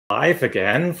Live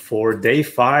again for day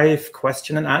 5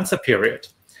 question and answer period.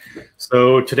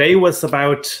 So today was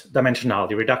about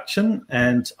dimensionality reduction,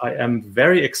 and I am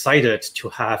very excited to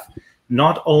have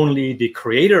not only the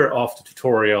creator of the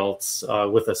tutorials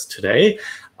with us today,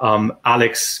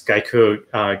 Alex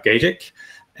Cayco-Gajic,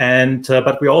 and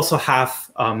but we also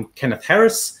have Kenneth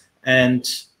Harris and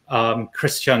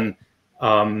Christian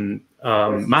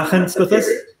Machens with us.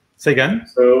 Say again.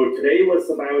 So today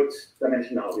was about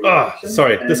dimensionality.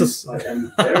 Sorry, this is. I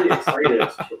am very excited to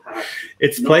have.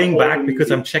 It's playing back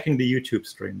because I'm checking the YouTube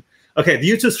stream. Okay, the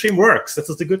YouTube stream works. This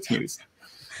is the good news.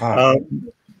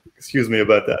 Excuse me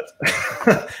about that.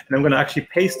 And I'm going to actually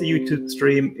paste the YouTube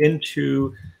stream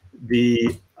into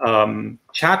the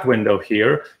chat window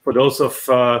here for those of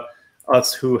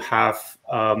us who have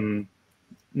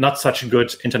not such a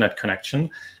good internet connection.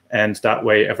 And that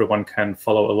way everyone can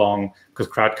follow along, because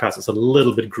Crowdcast is a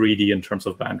little bit greedy in terms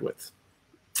of bandwidth.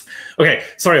 Okay,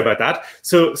 sorry about that.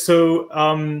 So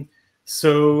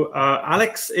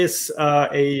Alex is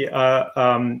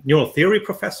a neural theory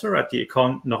professor at the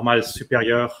École Normale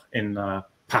Supérieure in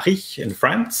Paris, in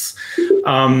France.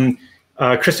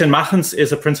 Christian Machens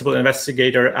is a principal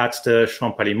investigator at the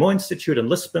Champalimaud Institute in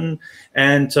Lisbon,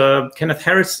 and Kenneth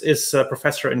Harris is a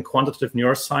professor in quantitative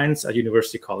neuroscience at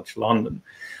University College London.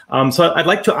 So I'd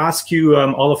like to ask you,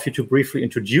 all of you, to briefly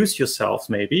introduce yourselves,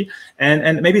 maybe,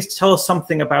 and maybe tell us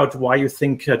something about why you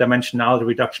think dimensionality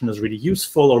reduction is really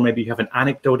useful, or maybe you have an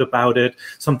anecdote about it,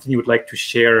 something you would like to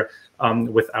share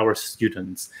with our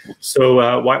students.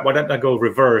 So why don't I go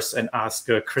reverse and ask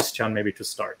Christian maybe to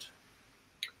start?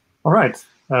 All right.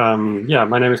 Yeah,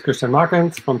 my name is Christian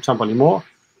Machens from Champalimaud.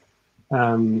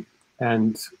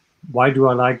 And why do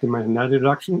I like dimensionality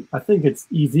reduction? I think it's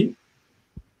easy.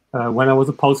 When I was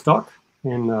a postdoc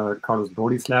in Carlos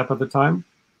Brody's lab at the time,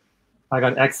 I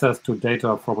got access to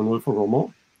data from Anulfo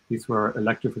Romo. These were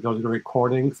electrophysiological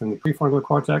recordings in the prefrontal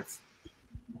cortex,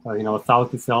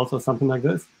 1,000 cells or something like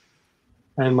this.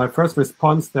 And my first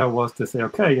response there was to say,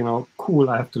 okay, cool,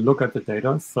 I have to look at the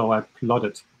data. So I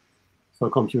plotted. So I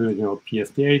computed,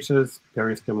 PSDHs,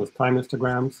 various stimulus time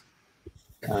histograms,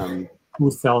 2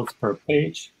 cells per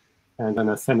page. And then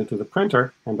I sent it to the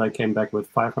printer, and I came back with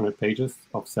 500 pages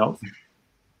of cells.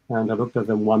 And I looked at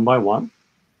them one by one.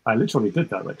 I literally did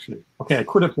that, actually. Okay, I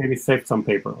could have maybe saved some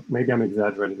paper. Maybe I'm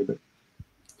exaggerating a bit.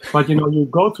 But, you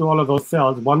go through all of those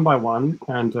cells one by one,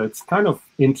 and it's kind of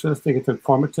interesting. It's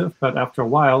informative. But after a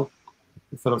while,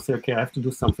 you sort of say, okay, I have to do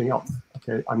something else.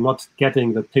 Okay, I'm not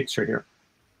getting the picture here.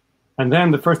 And then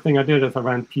the first thing I did is I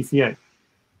ran PCA,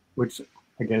 which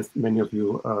I guess many of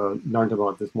you learned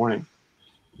about this morning.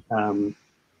 And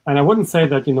I wouldn't say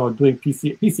that, doing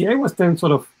PCA was then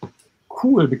sort of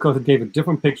cool because it gave a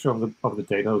different picture of the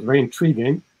data. It was very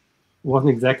intriguing. It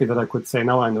wasn't exactly that I could say,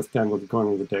 now I understand what's going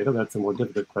on with the data. That's a more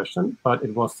difficult question. But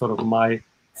it was sort of my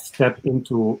step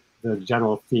into the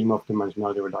general theme of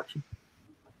dimensionality reduction.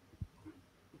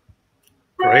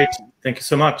 Great. Thank you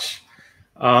so much.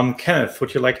 Kenneth,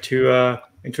 would you like to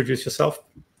introduce yourself?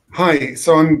 Hi,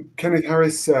 so I'm Kenneth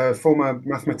Harris, former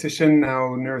mathematician,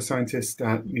 now neuroscientist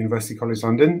at University College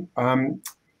London.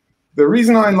 The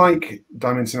reason I like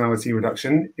dimensionality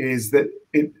reduction is that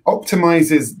it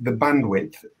optimizes the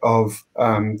bandwidth of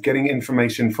getting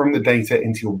information from the data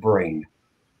into your brain.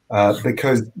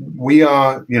 Because we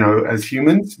are, as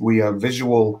humans, we are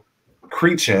visual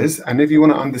creatures. And if you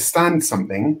want to understand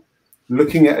something,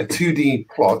 looking at a 2D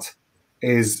plot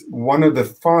is one of the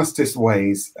fastest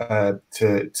ways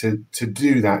to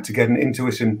do that, to get an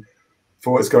intuition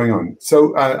for what's going on.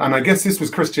 So, and I guess this was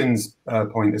Christian's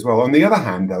point as well. On the other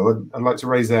hand, though, I'd like to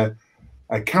raise a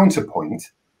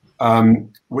counterpoint,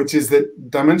 which is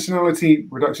that dimensionality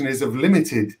reduction is of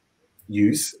limited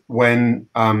use when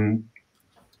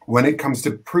it comes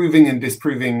to proving and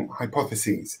disproving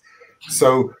hypotheses.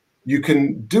 So you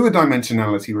can do a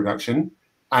dimensionality reduction,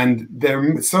 and there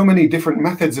are so many different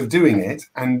methods of doing it,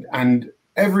 and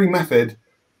every method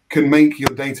can make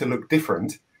your data look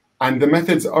different. And the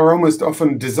methods are almost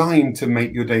often designed to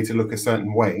make your data look a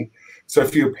certain way. So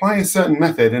if you apply a certain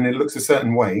method and it looks a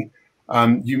certain way,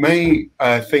 you may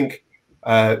think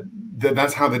that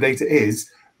that's how the data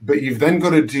is, but you've then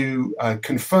got to do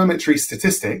confirmatory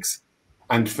statistics.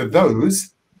 And for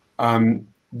those,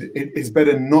 it is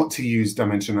better not to use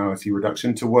dimensionality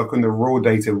reduction, to work on the raw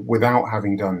data without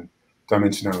having done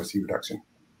dimensionality reduction.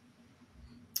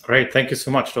 Great, thank you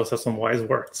so much. Those are some wise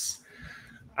words.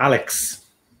 Alex.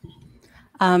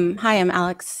 Hi, I'm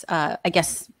Alex. I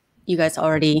guess you guys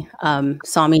already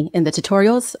saw me in the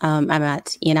tutorials. I'm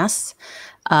at ENS,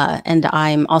 and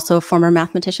I'm also a former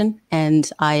mathematician,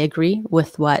 and I agree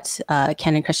with what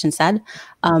Ken and Christian said.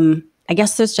 I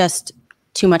guess there's just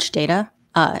too much data.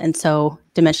 And so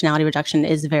dimensionality reduction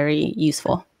is very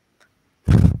useful.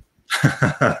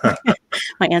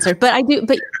 My answer. But you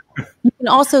can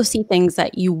also see things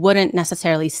that you wouldn't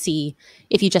necessarily see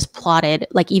if you just plotted,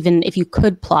 like even if you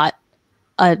could plot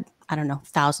a, I don't know,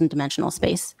 1,000-dimensional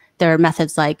space. There are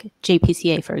methods like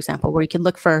JPCA, for example, where you could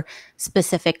look for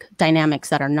specific dynamics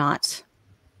that are not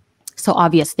so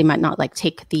obvious. They might not like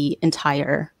take the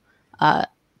entire,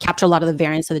 capture a lot of the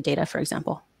variance of the data, for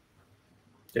example.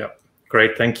 Yeah,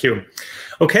 great, thank you.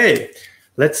 Okay,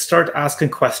 let's start asking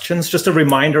questions. Just a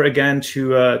reminder again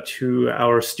to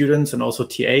our students and also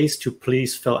TAs to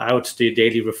please fill out the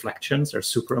daily reflections. They're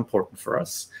super important for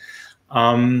us.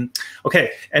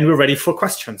 Okay, and we're ready for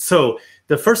questions. So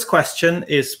the first question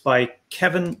is by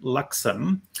Kevin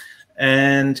Luxem.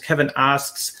 And Kevin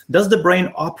asks, does the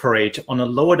brain operate on a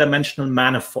lower dimensional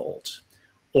manifold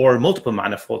or multiple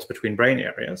manifolds between brain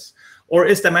areas? Or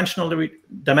is dimensionality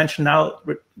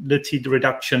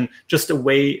reduction just a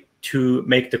way to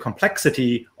make the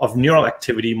complexity of neural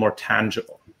activity more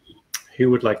tangible? Who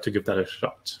would like to give that a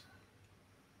shot?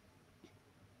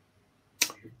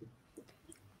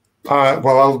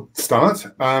 Well, I'll start,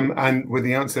 and with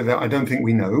the answer that I don't think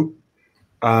we know,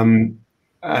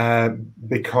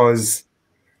 because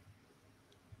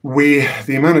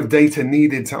the amount of data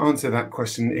needed to answer that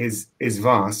question is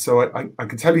vast. So I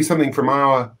could tell you something from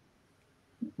our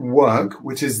work,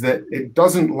 which is that it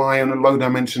doesn't lie on a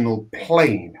low-dimensional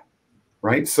plane,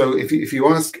 right? So if you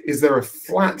ask, is there a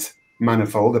flat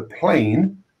manifold, a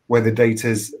plane where the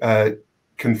data's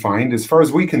confined? As far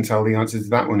as we can tell, the answer to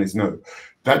that one is no.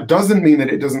 That doesn't mean that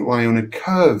it doesn't lie on a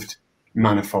curved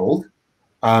manifold,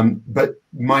 but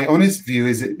my honest view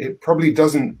is it probably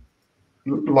doesn't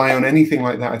lie on anything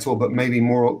like that at all, but maybe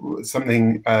more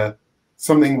something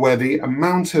where the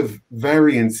amount of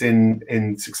variance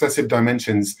in successive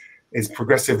dimensions is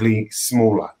progressively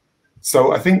smaller.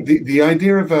 So I think the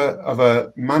idea of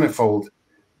a manifold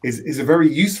is a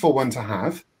very useful one to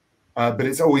have, but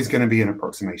it's always going to be an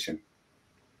approximation.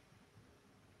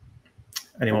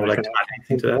 Anyone would like to add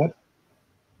anything to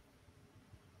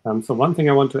that? So one thing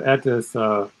I want to add is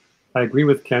I agree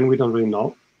with Ken, we don't really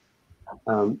know.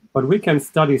 But we can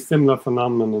study similar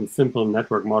phenomena in simple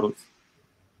network models.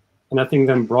 And I think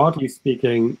then broadly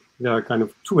speaking, there are kind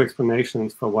of two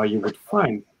explanations for why you would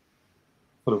find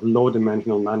sort of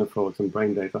low-dimensional manifolds in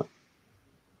brain data.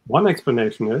 One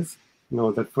explanation is,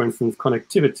 that, for instance,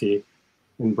 connectivity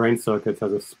in brain circuits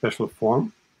has a special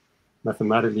form.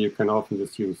 Mathematically, you can often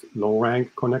just use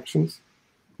low-rank connections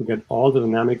to get all the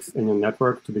dynamics in your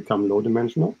network to become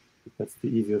low-dimensional. That's the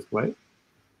easiest way.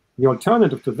 The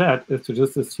alternative to that is to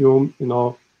just assume,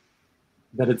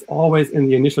 that it's always in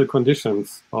the initial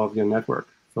conditions of your network.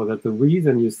 So that the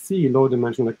reason you see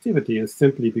low-dimensional activity is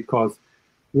simply because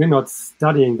we're not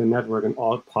studying the network in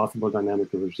all possible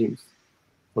dynamical regimes.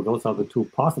 So those are the two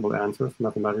possible answers,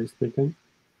 mathematically speaking.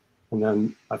 And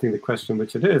then I think the question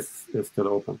which it is still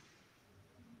open.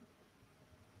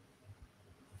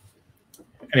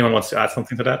 Anyone wants to add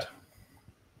something to that?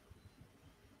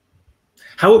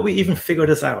 How would we even figure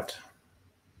this out?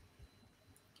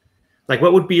 Like,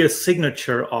 what would be a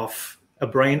signature of a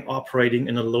brain operating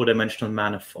in a low-dimensional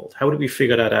manifold? How would we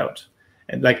figure that out?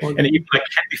 And even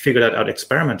can we figure that out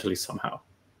experimentally somehow?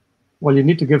 Well, you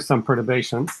need to give some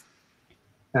perturbations,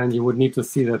 and you would need to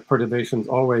see that perturbations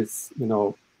always,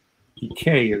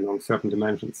 decay along certain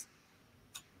dimensions.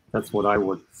 That's what I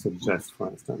would suggest, for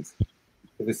instance.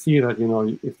 If you see that,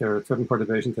 if there are certain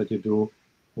perturbations that you do,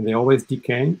 and they always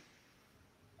decay,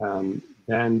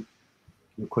 then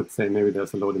you could say maybe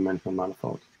there's a low-dimensional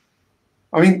manifold.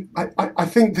 I mean, I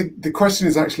think the question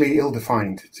is actually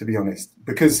ill-defined, to be honest,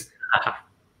 because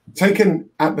taken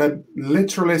at the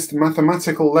literalist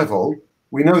mathematical level,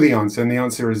 we know the answer, and the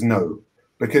answer is no.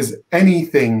 Because any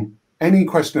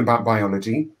question about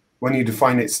biology, when you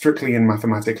define it strictly and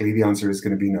mathematically, the answer is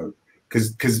going to be no.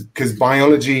 Because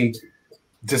biology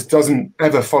just doesn't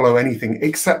ever follow anything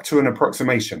except to an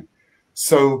approximation.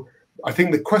 So I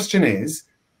think the question is,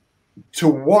 to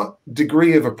what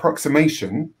degree of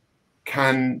approximation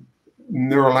can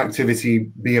neural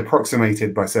activity be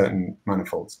approximated by certain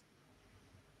manifolds?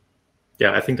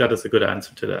 Yeah, I think that is a good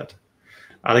answer to that.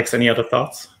 Alex, any other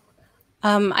thoughts?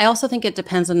 I also think it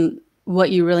depends on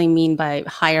what you really mean by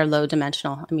high or low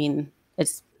dimensional. I mean,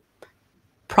 it's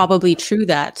probably true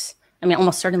that,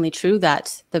 almost certainly true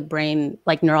that the brain,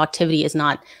 like neural activity is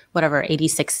not,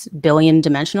 86 billion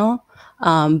dimensional,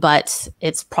 but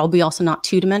it's probably also not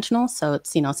two-dimensional. So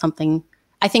it's, something,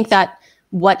 I think that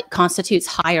what constitutes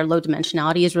high or low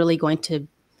dimensionality is really going to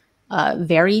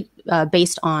vary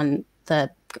based on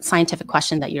the scientific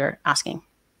question that you're asking.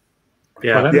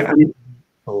 Yeah.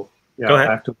 Go ahead.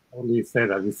 I have to only say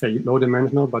that. We say low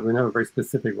dimensional, but we're never very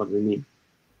specific what we mean.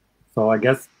 So I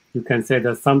guess you can say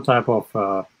there's some type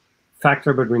of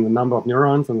factor between the number of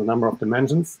neurons and the number of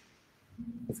dimensions.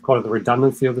 It's called the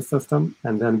redundancy of the system.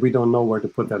 And then we don't know where to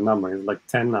put that number. It's like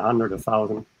 10, 100,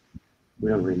 1,000. We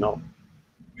don't really know.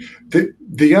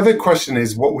 The other question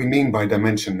is what we mean by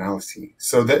dimensionality.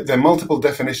 So there are multiple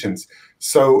definitions.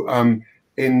 So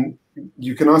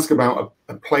you can ask about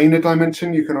a planar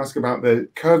dimension. You can ask about the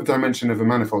curved dimension of a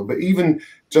manifold. But even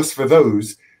just for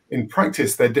those, in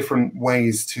practice, there are different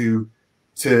ways to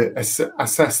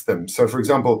assess them. So for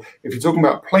example, if you're talking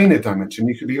about planar dimension,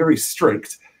 you could be very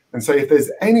strict and say if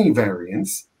there's any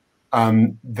variance,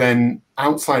 then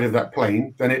outside of that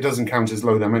plane, then it doesn't count as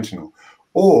low dimensional.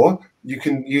 Or you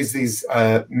can use these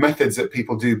methods that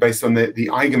people do based on the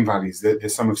eigenvalues, the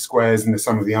sum of squares and the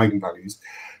sum of the eigenvalues,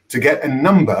 to get a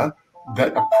number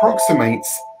that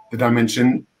approximates the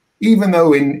dimension, even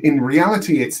though in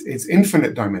reality it's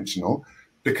infinite dimensional.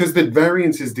 Because the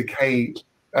variances decay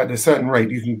at a certain rate,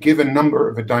 you can give a number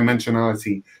of a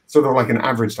dimensionality, sort of like an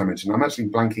average dimension. I'm actually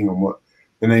blanking on what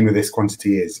the name of this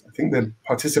quantity is. I think the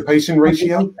participation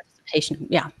ratio. Participation,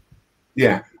 yeah.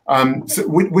 Yeah, so,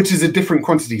 which is a different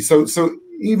quantity. So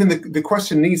even the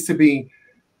question needs to be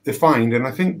defined. And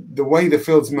I think the way the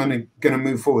field's going to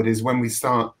move forward is when we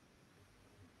start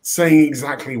saying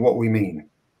exactly what we mean.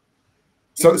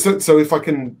 So if I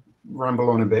can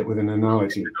ramble on a bit with an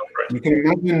analogy, you can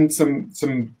imagine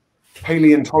some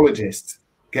paleontologists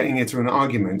getting into an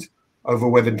argument over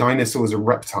whether dinosaurs are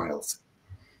reptiles.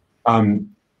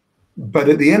 But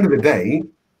at the end of the day,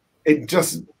 it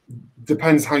just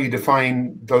depends how you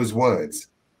define those words.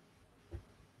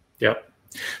 Yeah.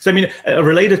 So, I mean, a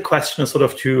related question is sort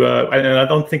of to, and I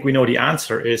don't think we know the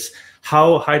answer, is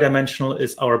how high dimensional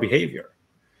is our behavior,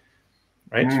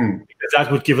 right? Because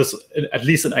that would give us at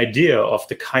least an idea of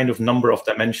the kind of number of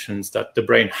dimensions that the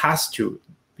brain has to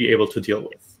be able to deal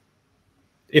with,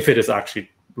 if it is actually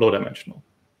low dimensional.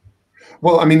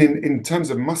 Well, I mean, in terms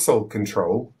of muscle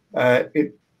control,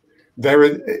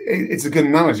 it's a good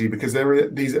analogy because there are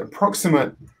these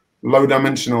approximate low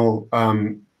dimensional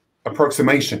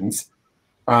approximations,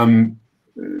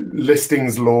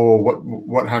 Listing's law,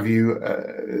 what have you,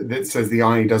 that says the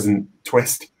eye doesn't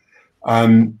twist.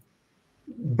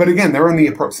 But again, they're only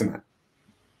approximate.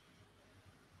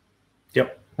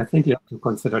 Yep. I think you have to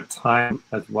consider time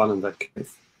as well in that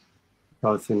case.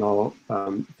 Because, you know,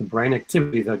 the brain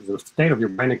activity, the state of your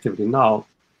brain activity now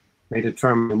may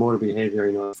determine your motor behavior,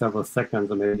 you know, several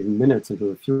seconds or maybe minutes into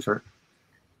the future.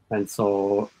 And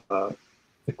so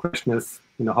the question is,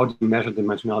 you know, how do you measure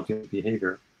dimensionality of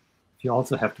behavior? You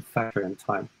also have to factor in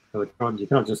time. So you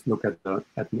cannot just look at an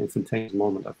instantaneous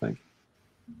moment, I think.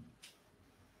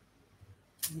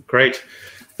 Great.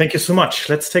 Thank you so much.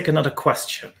 Let's take another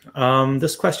question.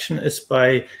 This question is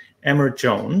by Emmer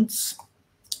Jones.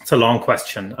 It's a long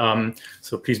question,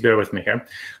 so please bear with me here.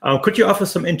 Could you offer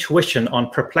some intuition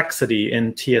on perplexity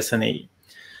in TSNE?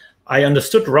 I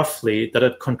understood roughly that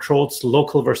it controls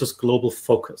local versus global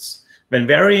focus. When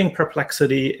varying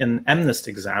perplexity in MNIST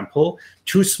example,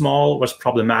 too small was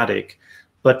problematic,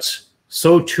 but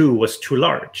so too was too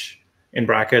large. In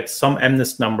brackets, some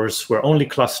MNIST numbers were only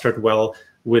clustered well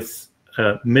with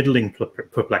middling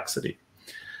perplexity.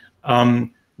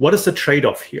 What is the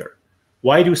trade-off here?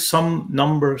 Why do some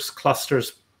numbers cluster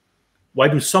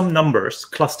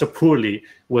poorly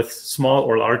with small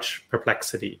or large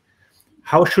perplexity?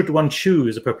 How should one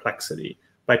choose a perplexity?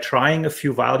 By trying a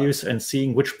few values and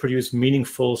seeing which produce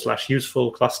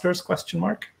meaningful/useful clusters, question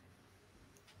mark?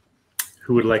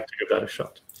 Who would like to give that a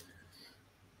shot?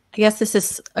 I guess this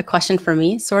is a question for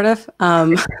me, sort of.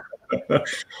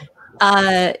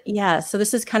 Yeah, so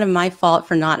this is kind of my fault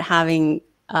for not having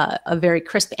a very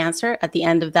crisp answer at the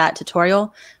end of that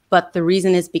tutorial, but the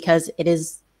reason is because it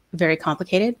is very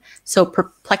complicated. So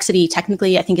perplexity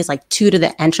technically, I think, is like 2 to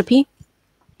the entropy.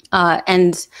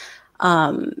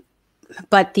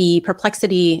 But the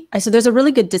perplexity, so there's a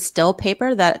really good Distill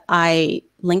paper that I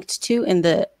linked to in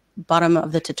the bottom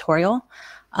of the tutorial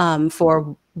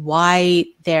for why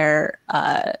the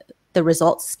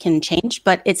results can change,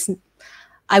 but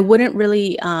I wouldn't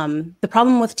really, the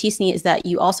problem with TSNE is that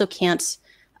you also can't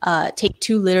take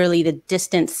too literally the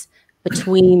distance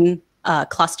between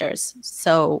clusters.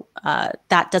 So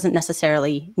that doesn't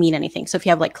necessarily mean anything. So if you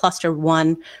have like cluster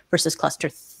 1 versus cluster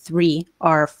 3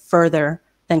 are further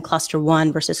than cluster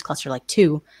 1 versus cluster like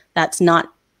 2, that's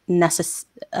not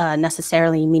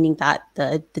necessarily meaning that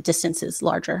the distance is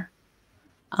larger.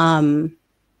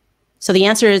 So the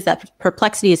answer is that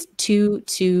perplexity is 2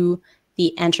 to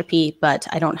the entropy, but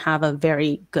I don't have a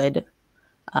very good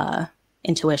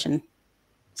intuition.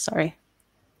 Sorry.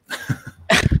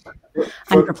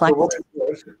 I'm perplexed.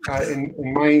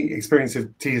 In my experience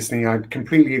of t-SNE, I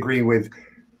completely agree with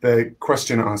the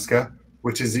question asker,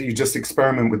 which is that you just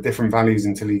experiment with different values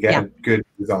until you get a good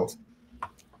result.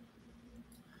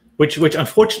 Which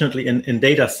unfortunately in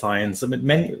data science, I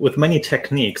mean, with many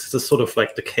techniques, this is sort of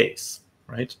like the case,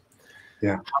 right?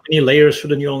 Yeah. How many layers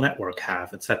should a neural network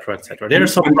have, et cetera, et cetera. There are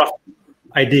some rough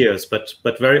ideas,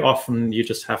 but very often you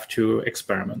just have to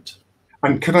experiment.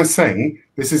 And can I say,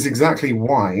 this is exactly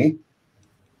why,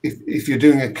 if you're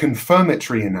doing a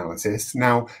confirmatory analysis,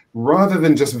 now, rather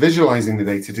than just visualizing the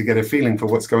data to get a feeling for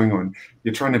what's going on,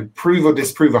 you're trying to prove or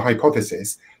disprove a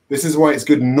hypothesis. This is why it's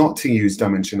good not to use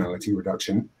dimensionality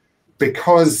reduction,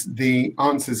 because the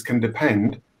answers can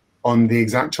depend on the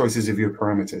exact choices of your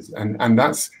parameters. And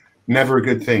that's never a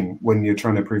good thing when you're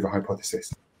trying to prove a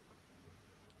hypothesis.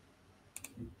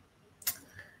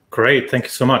 Great, thank you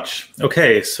so much.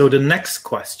 Okay, so the next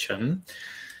question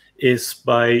is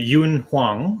by Yun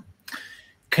Huang.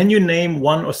 Can you name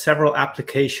one or several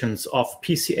applications of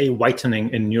PCA whitening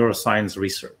in neuroscience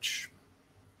research?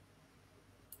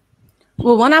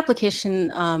 Well, one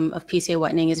application of PCA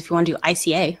whitening is if you want to do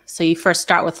ICA. So you first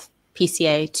start with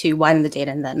PCA to widen the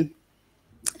data, and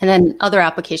then other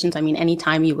applications. I mean,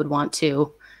 anytime you would want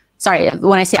to. Sorry,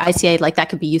 when I say ICA, like that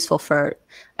could be useful for,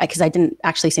 because I didn't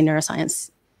actually say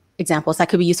neuroscience examples. That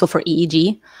could be useful for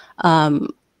EEG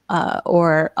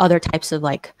or other types of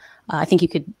like. I think you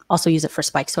could also use it for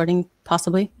spike sorting,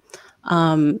 possibly,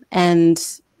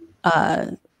 and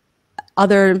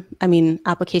other. I mean,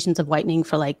 applications of whitening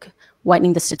for like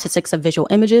whitening the statistics of visual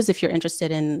images. If you're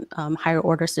interested in higher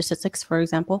order statistics, for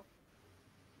example,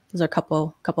 those are a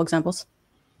couple examples.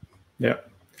 Yeah.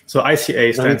 So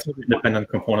ICA stands for independent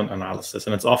component analysis,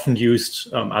 and it's often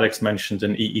used. Alex mentioned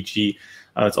in EEG.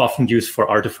 It's often used for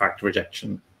artifact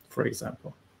rejection, for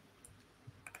example.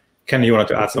 Ken, you wanted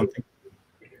to add something?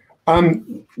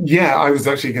 Yeah, I was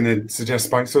actually going to suggest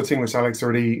spike sorting, which Alex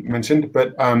already mentioned,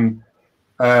 but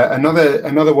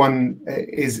another one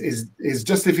is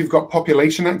just if you've got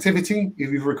population activity, if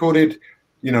you've recorded,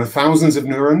 thousands of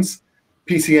neurons,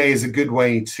 PCA is a good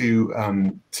way to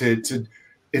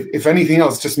if anything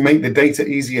else, just make the data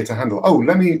easier to handle. Oh,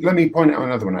 let me point out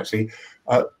another one actually.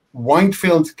 Wide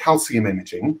field calcium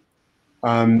imaging.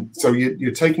 So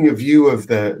you're taking a view of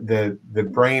the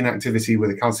brain activity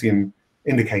with a calcium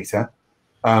indicator.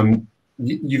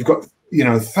 You've got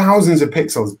thousands of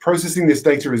pixels. Processing this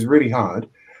data is really hard,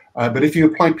 but if you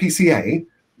apply PCA,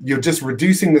 you're just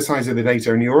reducing the size of the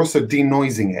data, and you're also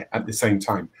denoising it at the same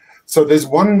time. So there's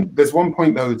one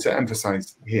point though to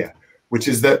emphasize here, which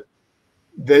is that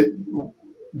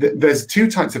there's two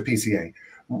types of PCA.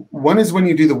 One is when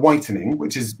you do the whitening,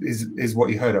 which is what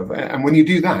you heard of, and when you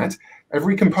do that,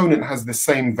 every component has the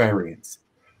same variance.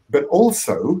 But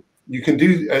also, you can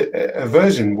do a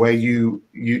version where you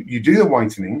do the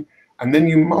whitening, and then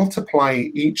you multiply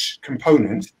each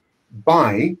component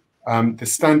by the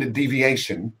standard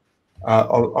deviation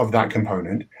of that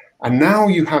component. And now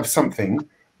you have something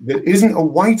that isn't a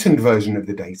whitened version of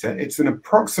the data. It's an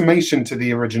approximation to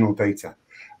the original data.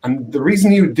 And the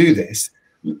reason you would do this,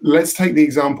 let's take the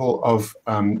example of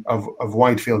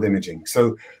wide field imaging.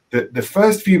 So the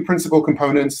first few principal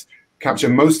components capture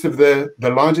most of the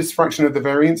largest fraction of the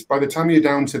variance. By the time you're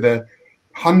down to the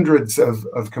hundreds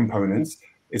of components,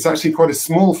 it's actually quite a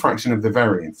small fraction of the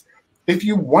variance. If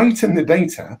you whiten the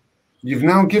data, you've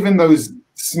now given those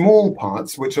small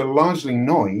parts, which are largely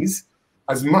noise,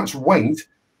 as much weight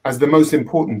as the most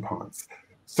important parts.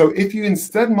 So if you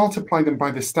instead multiply them by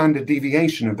the standard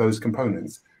deviation of those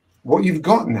components, what you've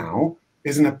got now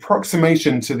is an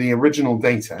approximation to the original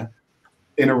data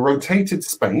in a rotated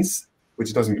space,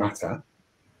 which doesn't matter.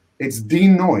 It's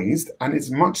denoised and it's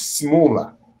much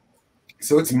smaller.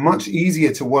 So it's much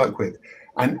easier to work with.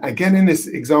 And again, in this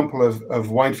example of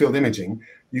wide field imaging,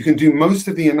 you can do most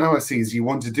of the analyses you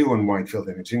want to do on wide field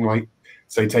imaging, like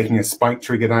say taking a spike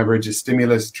triggered average, a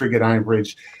stimulus triggered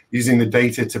average, using the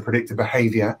data to predict a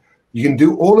behavior. You can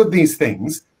do all of these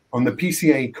things on the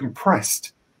PCA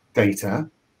compressed data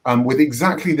with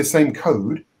exactly the same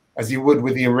code as you would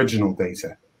with the original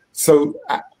data. So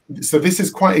this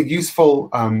is quite a useful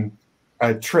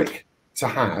trick to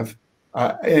have.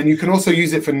 And you can also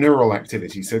use it for neural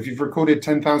activity. So if you've recorded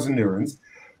 10,000 neurons,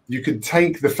 you could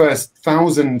take the first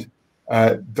 1,000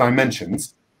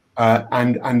 dimensions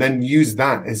and then use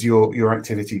that as your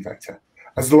activity vector.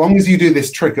 As long as you do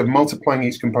this trick of multiplying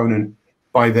each component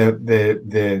by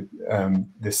the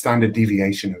standard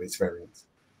deviation of its variance.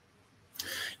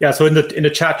 Yeah, so in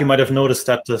the chat, you might have noticed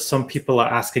that some people are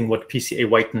asking what PCA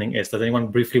whitening is. Does anyone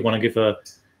briefly want to give a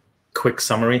quick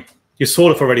summary? You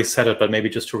sort of already said it, but maybe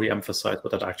just to re-emphasize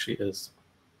what that actually is.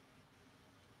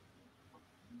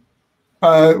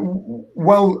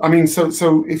 Well, I mean,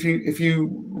 so if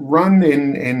you run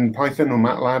in Python or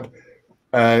MATLAB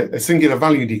a singular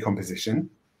value decomposition,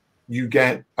 you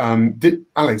get.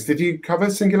 Alex, did you cover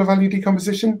singular value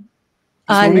decomposition?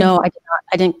 No, I did not.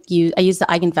 I didn't use. I used the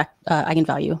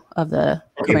eigenvalue of the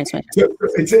covariance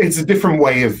matrix. So it's a different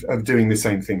way of doing the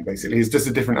same thing. Basically, it's just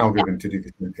a different algorithm to do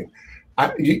the same thing.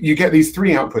 You get these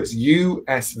three outputs: U,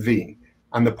 S, V,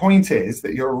 and the point is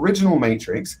that your original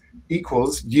matrix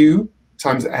equals U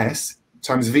times S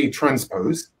times V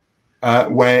transpose,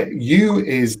 where U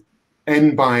is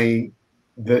n by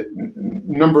the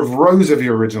number of rows of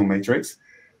your original matrix,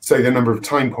 so the number of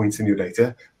time points in your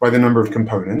data, by the number of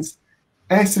components.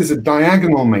 S is a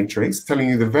diagonal matrix telling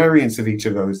you the variance of each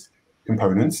of those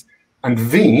components, and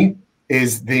V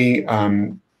is the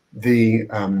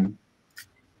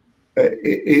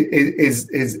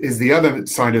other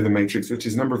side of the matrix, which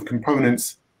is number of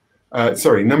components.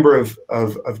 Number of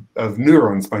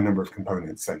neurons by number of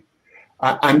components. Say,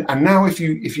 and now if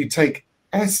you take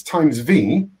S times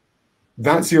V,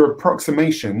 that's your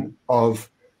approximation of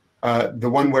the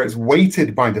one where it's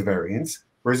weighted by the variance.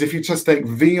 Whereas if you just take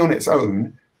V on its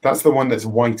own, that's the one that's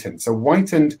whitened. So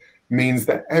whitened means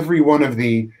that every one of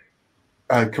the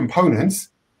components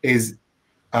is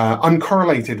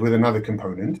uncorrelated with another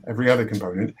component, every other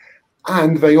component,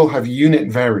 and they all have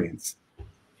unit variance.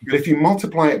 But if you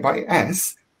multiply it by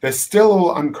S, they're still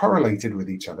all uncorrelated with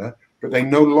each other, but they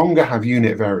no longer have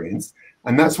unit variance.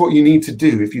 And that's what you need to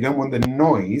do if you don't want the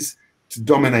noise to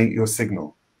dominate your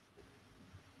signal.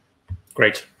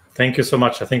 Great. Thank you so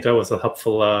much. I think that was a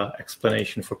helpful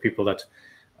explanation for people that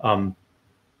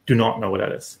do not know what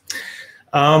that is.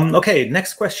 Okay,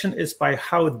 next question is by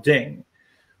Hao Ding.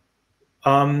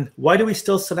 Why do we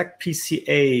still select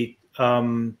PCA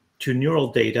to neural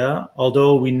data,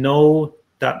 although we know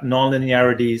that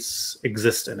nonlinearities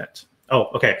exist in it? Oh,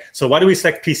 okay. So why do we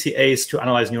select PCAs to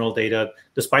analyze neural data,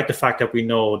 despite the fact that we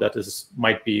know that this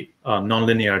might be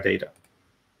nonlinear data?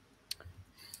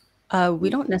 We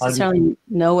don't necessarily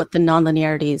know what the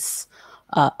nonlinearities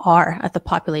are at the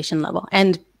population level.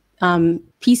 And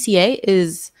PCA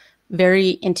is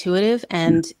very intuitive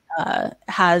and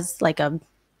has like a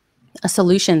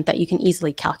solution that you can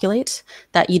easily calculate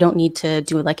that you don't need to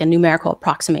do like a numerical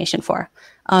approximation for.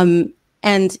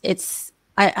 And it's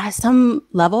at some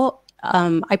level,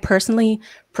 I personally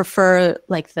prefer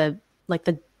like the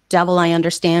devil I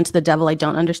understand to the devil I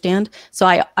don't understand. So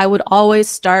I would always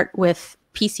start with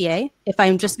PCA if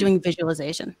I'm just doing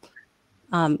visualization.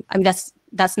 I mean, that's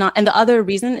not, and the other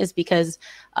reason is because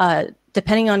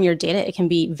depending on your data, it can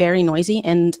be very noisy,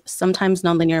 and sometimes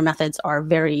nonlinear methods are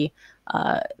very,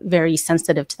 very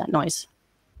sensitive to that noise.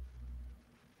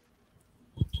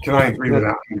 Can I agree with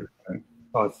that?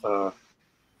 Because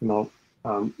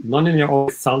nonlinear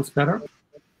always sounds better,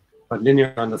 but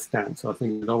linear understands. So I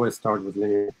think it always starts with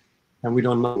linear, and we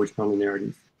don't know which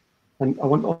nonlinearities. And I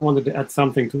wanted to add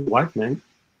something to whitening,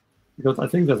 because I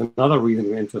think there's another reason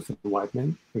we're interested in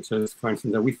whitening, which is, for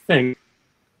instance, that we think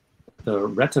the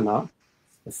retina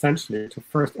essentially to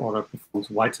first order performs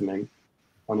whitening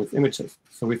on its images.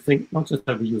 So we think not just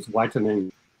that we use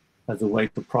whitening as a way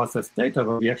to process data,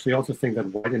 but we actually also think that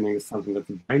whitening is something that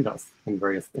the brain does in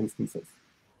various instances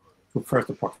to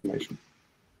first approximation.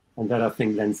 And that, I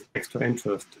think, lends extra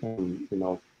interest in,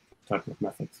 type of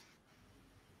methods.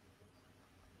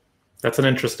 That's an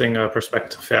interesting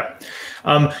perspective. Yeah.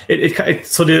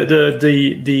 So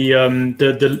the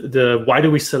why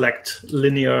do we select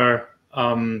linear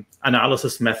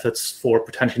analysis methods for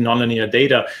potentially nonlinear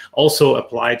data also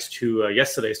applied to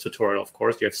yesterday's tutorial. Of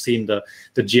course, you have seen the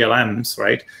GLMs,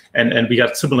 right? And we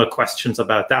got similar questions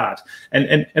about that.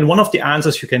 And one of the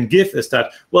answers you can give is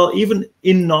that, well, even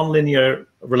in nonlinear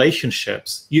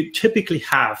relationships, you typically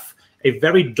have a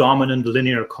very dominant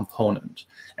linear component.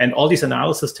 And all these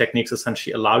analysis techniques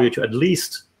essentially allow you to at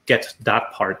least get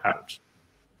that part out.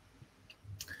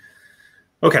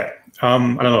 Okay. I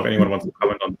don't know if anyone wants to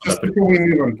comment on that. Just before we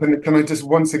move on, can I just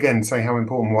once again say how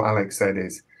important what Alex said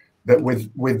is that with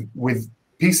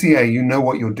PCA, you know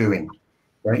what you're doing,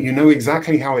 right? You know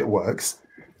exactly how it works.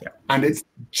 Yeah. And it's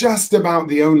just about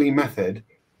the only method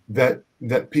that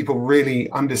people really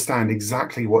understand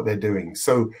exactly what they're doing.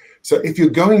 So if you're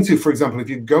going to, for example, if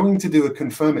you're going to do a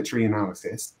confirmatory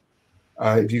analysis,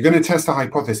 if you're going to test a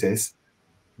hypothesis,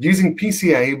 using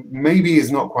PCA maybe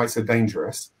is not quite so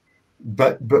dangerous.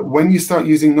 But when you start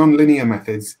using nonlinear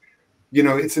methods,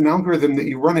 it's an algorithm that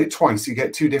you run it twice, you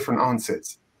get two different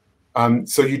answers.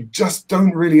 So you just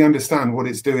don't really understand what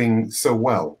it's doing so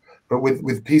well. But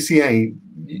with PCA,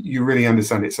 you really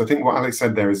understand it. So I think what Alex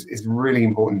said there is really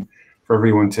important for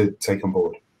everyone to take on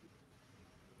board.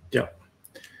 Yeah,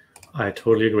 I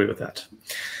totally agree with that.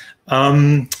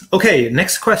 Okay,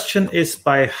 next question is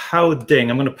by Hao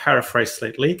Ding. I'm going to paraphrase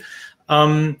slightly.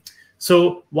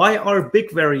 So why are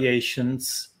big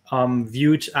variations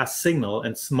viewed as signal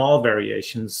and small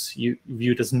variations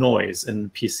viewed as noise in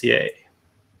PCA?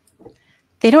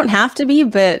 They don't have to be,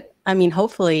 but I mean,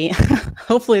 hopefully,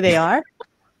 hopefully they are.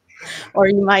 Or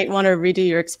you might want to redo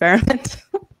your experiment.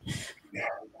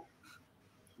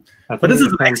 But this is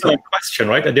an excellent question,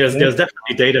 right? And there's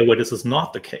definitely data where this is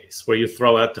not the case, where you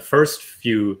throw out the first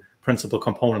few principal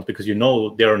components because you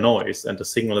know they're noise and the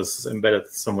signal is embedded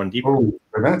somewhere deeper. Oh,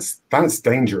 that's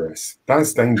dangerous.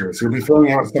 That's dangerous. You'll be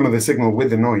throwing out some of the signal with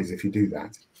the noise if you do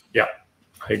that. Yeah,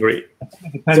 I agree.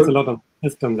 It depends a lot on the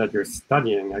system that you're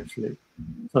studying, actually.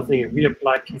 So I think if we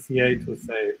apply PCA to,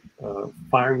 say,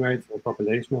 firing rates or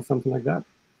population or something like that,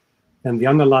 then the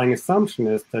underlying assumption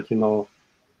is that, you know,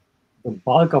 the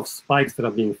bulk of spikes that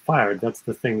are being fired, that's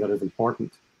the thing that is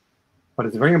important. But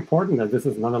it's very important that this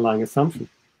is an underlying assumption.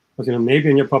 Because, you know, maybe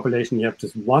in your population you have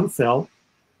just one cell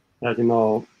that, you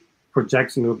know,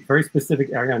 projects into a very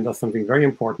specific area and does something very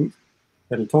important.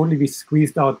 That'll totally be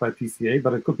squeezed out by PCA,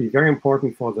 but it could be very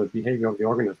important for the behavior of the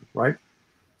organism, right?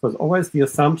 So it's always the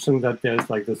assumption that there's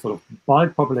like this sort of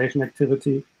bulk population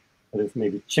activity that is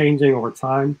maybe changing over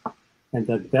time, and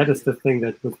that is the thing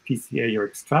that with PCA you're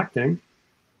extracting.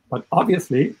 But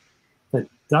obviously, that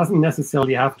doesn't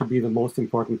necessarily have to be the most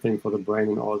important thing for the brain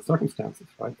in all circumstances,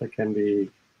 right? There can be,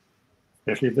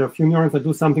 especially if there are a few neurons that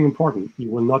do something important, you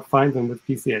will not find them with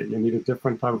PCA. You need a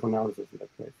different type of analysis in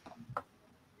that case.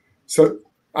 So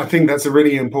I think that's a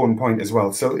really important point as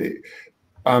well. So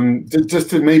just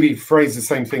to maybe phrase the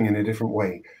same thing in a different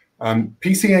way,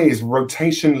 PCA is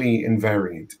rotationally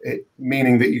invariant,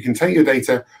 meaning that you can take your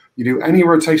data, you do any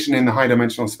rotation in the high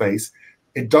dimensional space,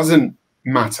 it doesn't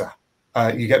matter.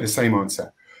 You get the same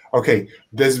answer. Okay,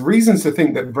 there's reasons to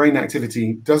think that brain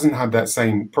activity doesn't have that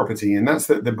same property, and that's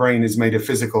that the brain is made of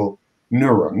physical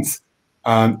neurons.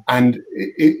 And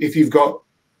if you've got,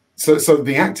 so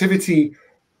the activity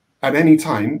at any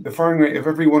time, the firing rate of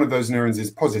every one of those neurons is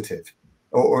positive,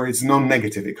 or it's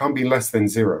non-negative. It can't be less than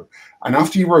 0. And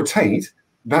after you rotate,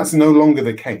 that's no longer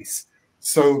the case.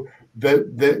 So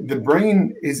the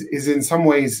brain is in some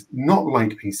ways not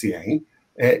like PCA,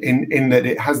 in that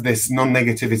it has this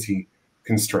non-negativity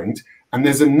constraint. And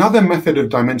there's another method of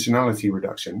dimensionality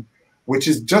reduction, which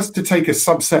is just to take a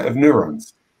subset of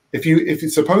neurons. If you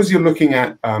suppose you're looking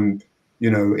at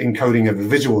encoding of a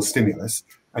visual stimulus,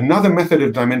 another method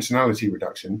of dimensionality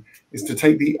reduction is to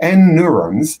take the n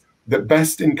neurons that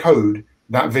best encode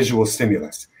that visual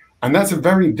stimulus. And that's a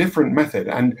very different method.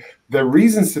 And there are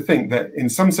reasons to think that in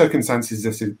some circumstances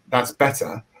that's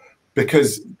better.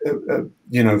 Because,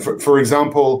 for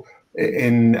example,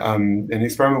 in an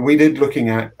experiment we did looking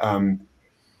at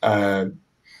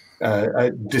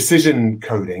decision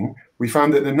coding, we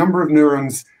found that the number of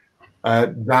neurons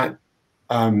that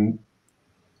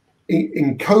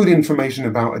encode information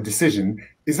about a decision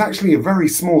is actually a very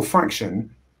small fraction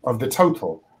of the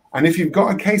total. And if you've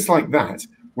got a case like that,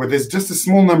 where there's just a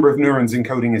small number of neurons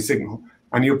encoding a signal,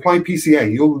 and you apply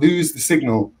PCA, you'll lose the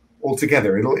signal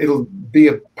altogether. It'll be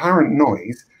apparent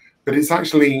noise, but it's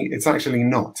actually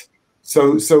not.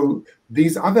 So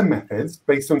these other methods,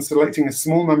 based on selecting a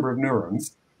small number of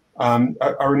neurons,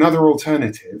 are another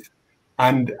alternative.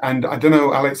 And I don't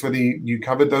know, Alex, whether you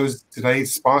covered those today: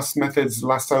 sparse methods,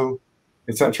 lasso,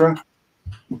 etc.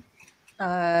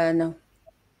 No.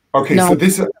 Okay, no. So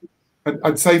this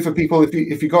I'd say for people, if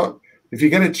you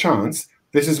get a chance,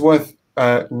 this is worth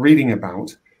reading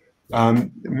about.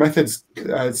 Methods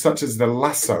such as the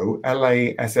lasso,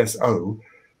 LASSO,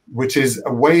 which is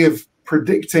a way of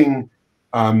predicting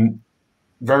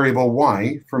variable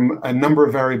y from a number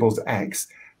of variables x.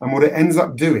 And what it ends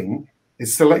up doing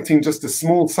is selecting just a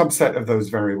small subset of those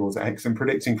variables x and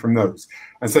predicting from those,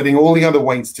 and setting all the other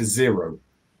weights to 0.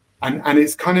 And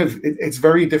it's kind of, it's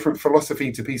very different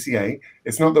philosophy to PCA.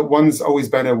 It's not that one's always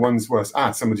better, one's worse.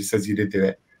 Somebody says you did do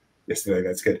it yesterday.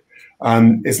 That's good.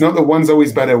 It's not that one's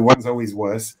always better, one's always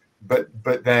worse, but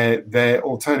they're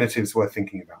alternatives worth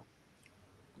thinking about.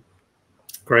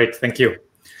 Great, thank you.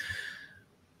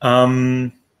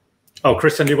 Christian,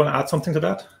 do you want to add something to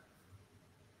that?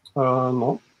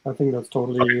 No, I think that's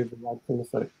totally the right thing to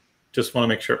say. Just want to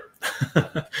make sure.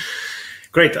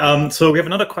 Great. So we have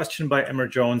another question by Emma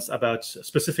Jones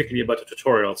specifically about the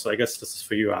tutorial. So I guess this is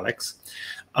for you, Alex.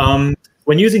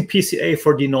 When using PCA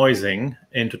for denoising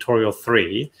in tutorial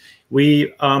 3,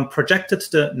 we projected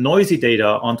the noisy data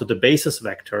onto the basis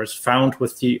vectors found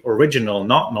with the original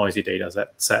not noisy data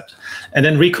set, and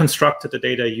then reconstructed the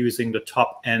data using the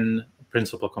top n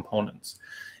principal components.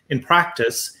 In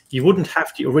practice, you wouldn't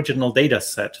have the original data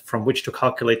set from which to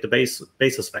calculate the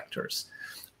basis vectors.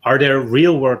 Are there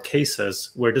real-world cases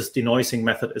where this denoising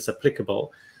method is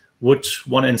applicable? Would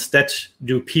one instead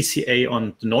do PCA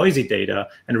on the noisy data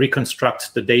and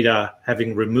reconstruct the data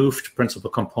having removed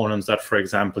principal components that, for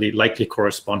example, likely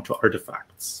correspond to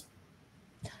artifacts?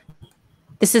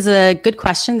 This is a good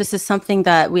question. This is something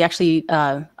that we actually,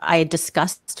 I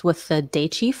discussed with the day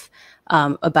chief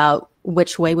about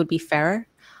which way would be fairer.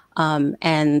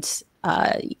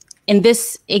 In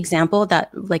this example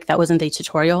that was in the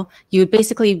tutorial, you would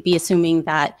basically be assuming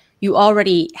that you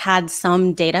already had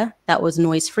some data that was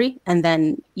noise-free, and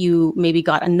then you maybe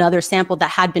got another sample that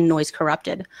had been noise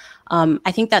corrupted.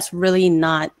 I think that's really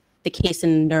not the case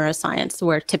in neuroscience,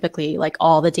 where typically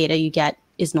all the data you get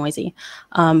is noisy.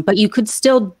 But you could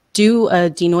still do a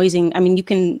denoising. I mean, you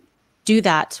can do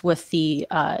that with the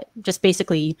just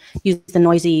basically use the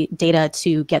noisy data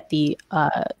to get the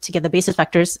basis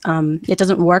vectors. It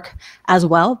doesn't work as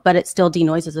well, but it still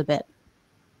denoises a bit.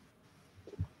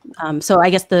 So I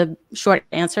guess the short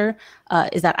answer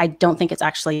is that I don't think it's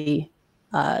actually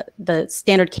the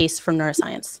standard case for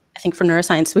neuroscience. I think for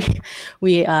neuroscience,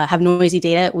 we have noisy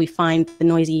data. We find the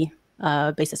noisy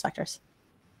basis vectors.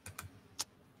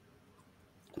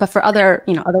 But for other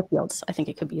fields, I think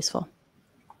it could be useful.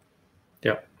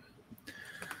 Yeah.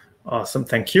 Awesome.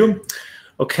 Thank you.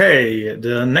 Okay.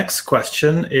 The next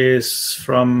question is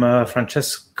from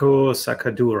Francesco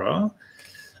Sacadura.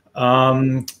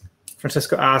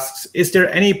 Francesco asks, is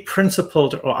there any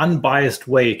principled or unbiased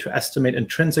way to estimate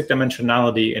intrinsic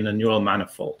dimensionality in a neural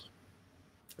manifold?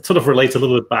 It sort of relates a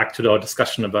little bit back to our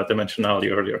discussion about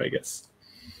dimensionality earlier, I guess.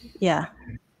 Yeah.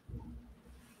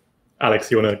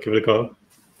 Alex, you want to give it a go?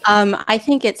 I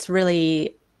think it's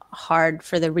really hard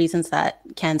for the reasons that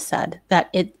Ken said, that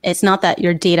it's not that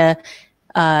your data,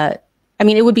 I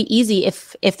mean, it would be easy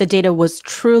if the data was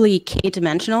truly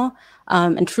k-dimensional,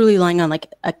 and truly lying on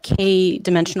a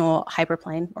k-dimensional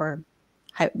hyperplane or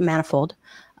manifold.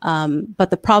 But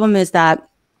the problem is that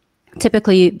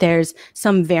typically there's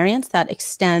some variance that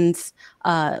extends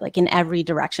in every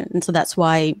direction. And so that's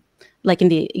why, in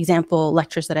the example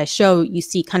lectures that I show, you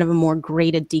see kind of a more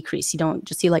graded decrease. You don't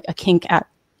just see a kink at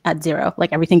 0,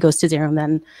 everything goes to 0, and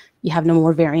then you have no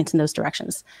more variance in those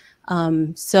directions.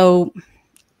 So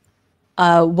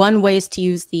one way is to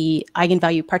use the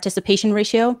eigenvalue participation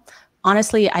ratio.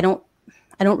 Honestly, I don't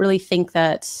really think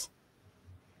that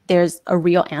there's a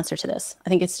real answer to this. I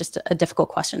think it's just a difficult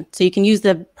question. So you can use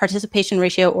the participation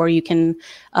ratio, or you can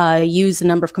use the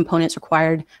number of components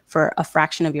required for a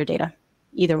fraction of your data,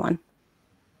 either one.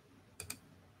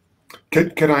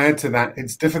 Could I add to that?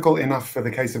 It's difficult enough for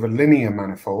the case of a linear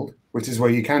manifold, which is where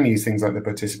you can use things like the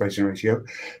participation ratio.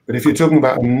 But if you're talking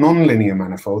about a non-linear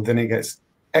manifold, then it gets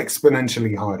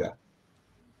exponentially harder.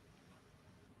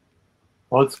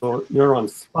 Also,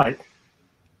 neurons spike.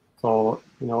 So,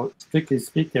 strictly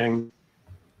speaking,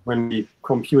 when we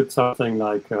compute something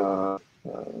like the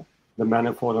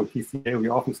manifold on PCA, we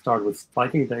often start with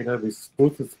spiking data. We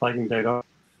smooth the spiking data,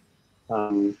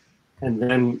 and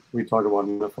then we talk about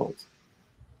manifolds.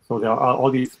 So there are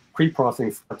all these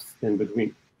pre-processing steps in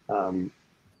between.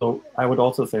 So I would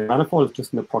also say manifold is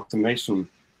just an approximation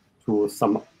to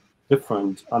some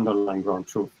different underlying ground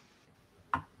truth.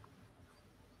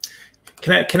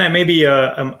 Can I maybe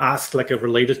ask a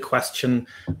related question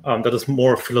that is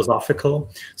more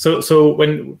philosophical? So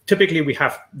when typically we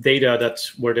have data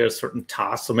where there's certain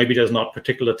tasks, so maybe there's not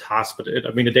particular tasks, but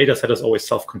the data set is always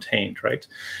self-contained, right?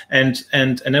 And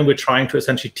then we're trying to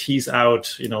essentially tease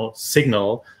out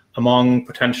signal among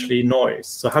potentially noise.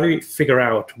 So how do we figure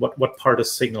out what part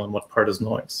is signal and what part is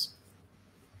noise?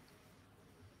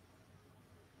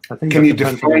 I think can you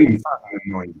define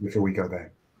noise before we go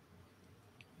there?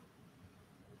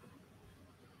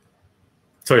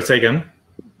 Sorry, say again.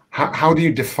 How do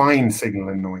you define signal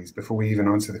and noise before we even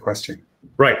answer the question?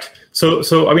 Right.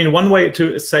 So I mean, one way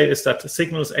to say is that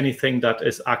signal is anything that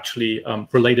is actually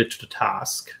related to the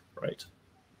task, right?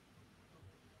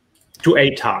 To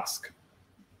a task.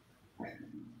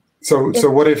 So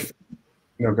what if?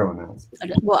 No, go on now.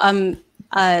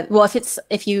 Well,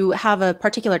 if you have a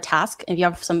particular task, if you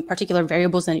have some particular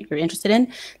variables that you're interested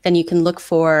in, then you can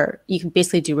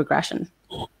basically do regression.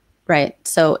 Right.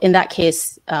 So in that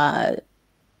case,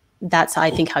 that's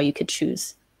I think how you could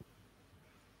choose.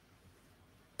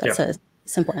 That's a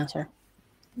simple answer.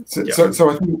 So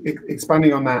I think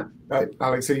expanding on that,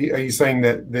 Alex, are you saying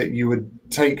that you would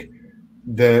take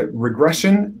the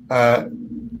regression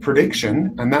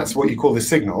prediction, and that's what you call the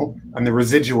signal, and the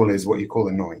residual is what you call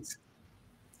the noise?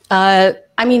 I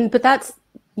mean, but that's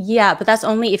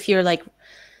only if you're like,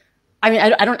 I mean,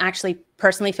 I don't actually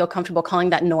personally feel comfortable calling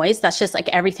that noise. That's just like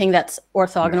everything that's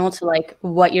orthogonal to like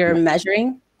what you're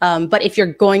measuring. But if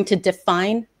you're going to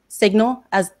define signal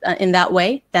as in that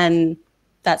way, then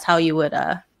that's how you would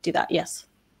do that. Yes.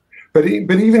 But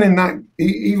even in that,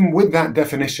 even with that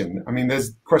definition, I mean,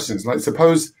 there's questions like,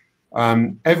 suppose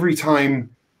every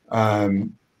time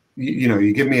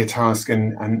you give me a task,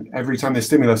 and every time the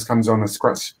stimulus comes on, I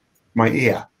scratch my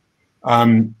ear.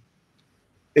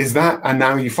 Is that, and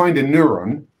now you find a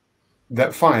neuron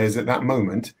that fires at that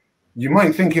moment, you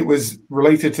might think it was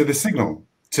related to the signal,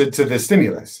 to the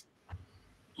stimulus.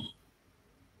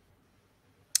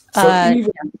 So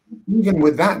even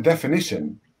with that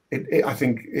definition, it I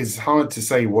think is hard to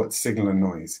say what's signal and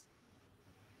noise.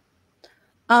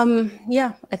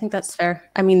 Yeah, I think that's fair.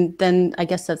 I mean, then I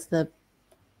guess that's the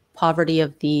poverty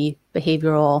of the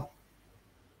behavioral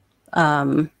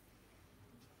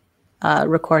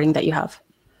recording that you have.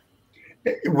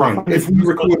 Right. If we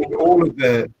recorded all of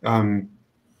the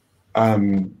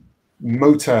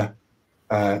motor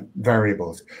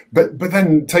variables, but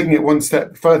then taking it one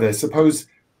step further, suppose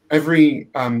every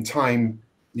time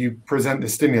you present the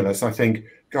stimulus, I think,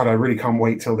 God, I really can't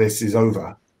wait till this is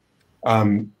over.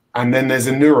 And then there's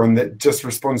a neuron that just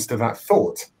responds to that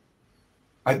thought.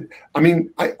 I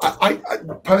mean, I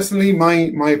personally,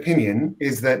 my opinion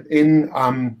is that in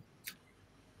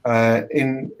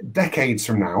decades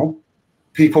from now,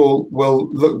 people will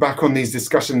look back on these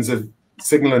discussions of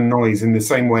signal and noise in the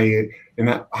same way, in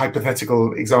that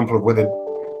hypothetical example of whether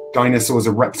dinosaurs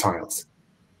are reptiles,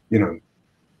 you know.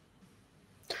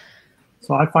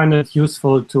 So I find it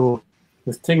useful to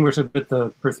distinguish a bit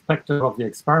the perspective of the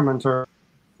experimenter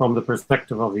from the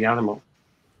perspective of the animal.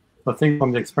 So I think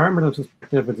from the experimental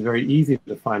perspective, it's very easy to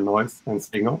define noise and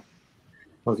signal,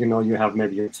 because you have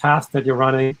maybe a task that you're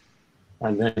running,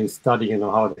 and then you study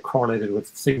how they're correlated with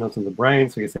signals in the brain.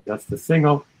 So you say that's the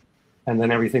signal, and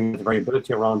then everything with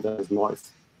variability around that is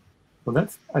noise. So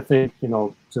that's, I think,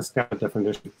 just kind of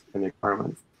definitions in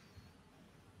experiments.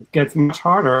 It gets much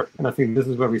harder, and I think this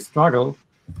is where we struggle,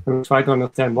 when we try to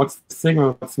understand what's the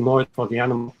signal, what's noise for the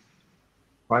animal,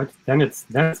 right? Then it's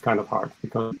kind of hard,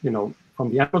 because from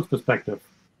the animal's perspective,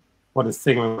 what is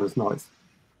signal, what is noise?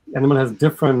 The animal has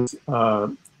different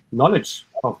knowledge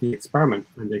of the experiment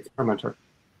and the experimenter.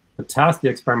 The task the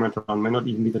experimenter on may not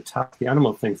even be the task the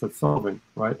animal thinks it's solving,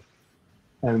 right?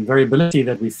 And variability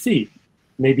that we see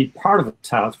may be part of the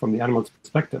task from the animal's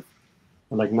perspective.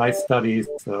 And like nice studies,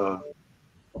 I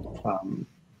don't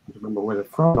remember where they're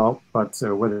from now, but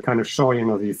where they kind of show,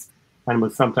 these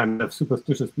animals sometimes have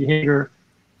superstitious behavior,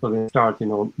 so they start,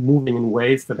 moving in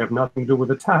ways that have nothing to do with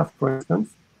the task, for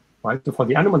instance, right? So for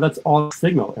the animal, that's all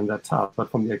signal in that task,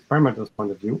 but from the experimenter's point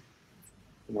of view,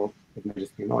 it may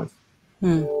just be noise.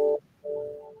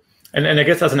 And I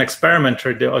guess as an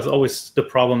experimenter, there is always the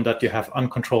problem that you have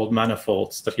uncontrolled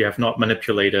manifolds that you have not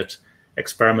manipulated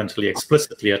experimentally,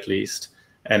 explicitly at least.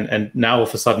 And now all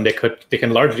of a sudden they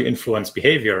can largely influence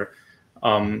behavior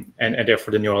and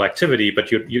therefore the neural activity,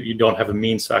 but you don't have a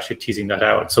means to actually teasing that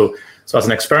out. So as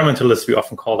an experimentalist, we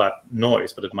often call that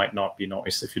noise, but it might not be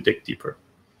noise if you dig deeper.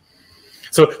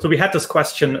 So we had this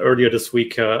question earlier this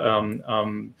week,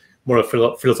 more a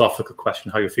philosophical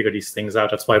question, how you figure these things out.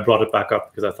 That's why I brought it back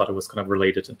up, because I thought it was kind of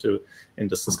related in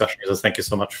this discussion. So thank you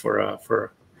so much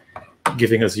for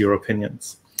giving us your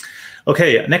opinions.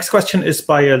 Okay, next question is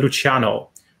by Luciano.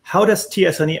 How does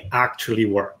TSNE actually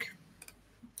work?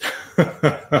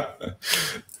 I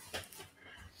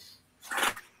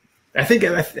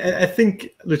think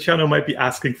Luciano might be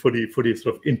asking for the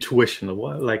sort of intuition of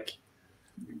what, like.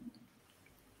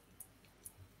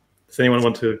 Does anyone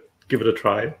want to give it a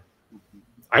try?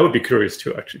 I would be curious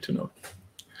too, actually, to know.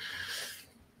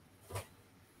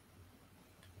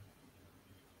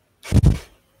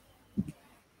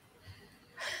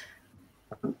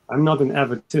 I'm not an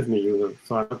avid Disney user,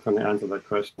 so I'm not going to answer that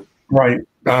question. Right.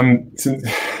 So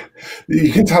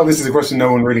you can tell this is a question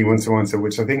no one really wants to answer,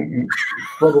 which I think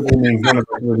probably means none of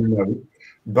us really know.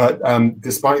 But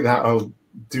despite that, I'll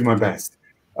do my best.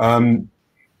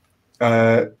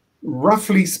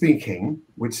 Roughly speaking,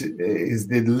 which is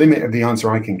the limit of the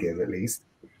answer I can give, at least,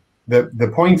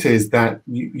 the point is that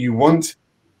you want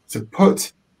to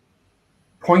put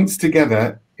points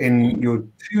together in your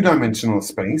two-dimensional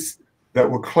space that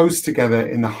were close together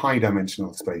in the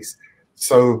high-dimensional space.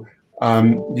 So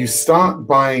you start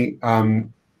by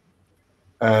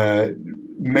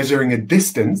measuring a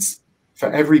distance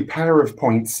for every pair of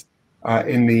points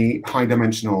in the high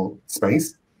dimensional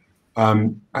space,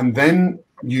 and then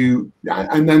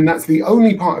that's the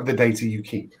only part of the data you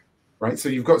keep, right? So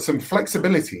you've got some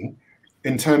flexibility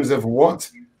in terms of what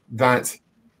that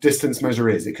distance measure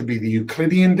is. It could be the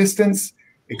Euclidean distance.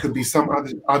 It could be some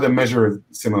other measure of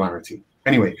similarity.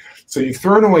 Anyway, so you've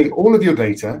thrown away all of your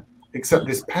data except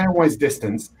this pairwise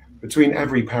distance between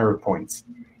every pair of points.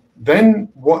 Then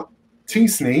what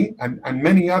TSNE and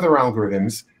many other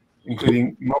algorithms,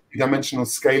 including multidimensional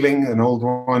scaling, an old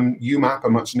one, UMAP, a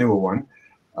much newer one,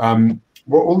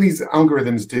 what all these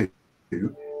algorithms do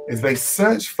is they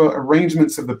search for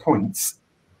arrangements of the points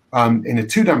in a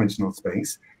two-dimensional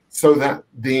space so that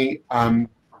the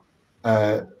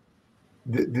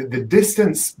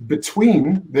distance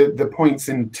between the points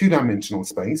in two-dimensional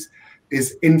space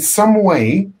is in some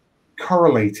way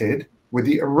correlated with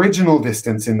the original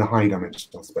distance in the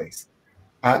high-dimensional space.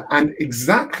 And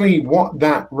exactly what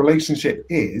that relationship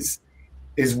is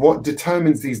what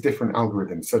determines these different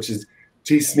algorithms, such as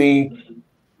TSNE.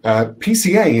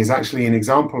 PCA is actually an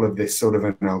example of this sort of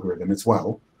an algorithm as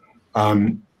well.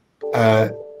 TSNE,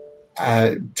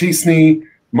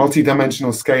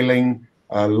 multidimensional scaling,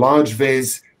 large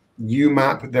viz,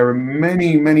 UMAP, there are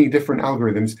many, many different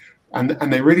algorithms, and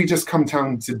they really just come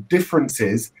down to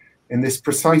differences in this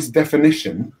precise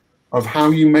definition of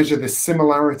how you measure the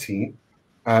similarity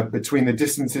between the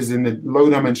distances in the low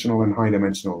dimensional and high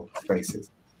dimensional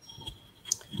spaces.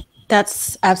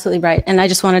 That's absolutely right. And I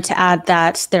just wanted to add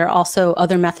that there are also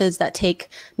other methods that take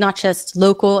not just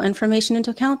local information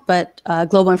into account, but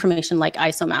global information like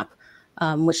ISOMAP,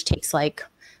 which takes like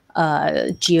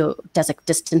geodesic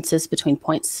distances between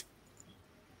points.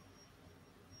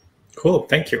 Cool,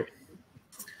 thank you.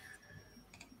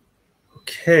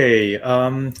 Okay,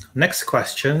 next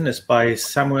question is by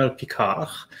Samuel Picard,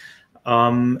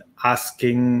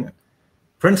 asking,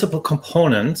 principal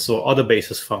components or other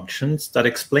basis functions that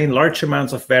explain large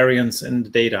amounts of variance in the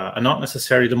data are not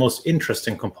necessarily the most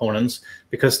interesting components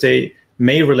because they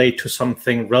may relate to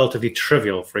something relatively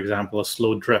trivial, for example, a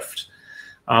slow drift.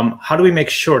 How do we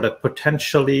make sure that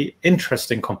potentially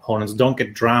interesting components don't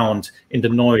get drowned in the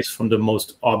noise from the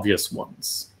most obvious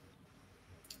ones?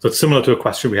 So it's similar to a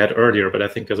question we had earlier, but I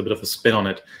think there's a bit of a spin on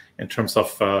it in terms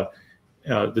of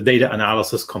the data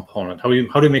analysis component. How do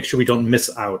we make sure we don't miss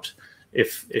out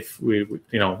if we,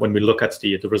 when we look at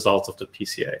the results of the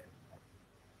PCA?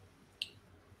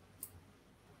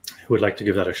 Who would like to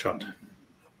give that a shot?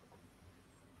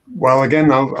 Well,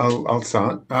 again, I'll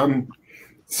start.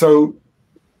 So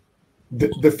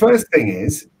the first thing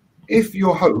is, if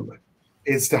your hope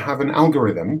is to have an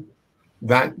algorithm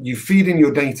that you feed in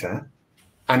your data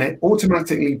and it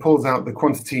automatically pulls out the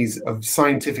quantities of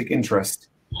scientific interest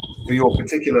for your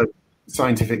particular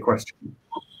scientific question,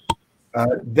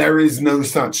 there is no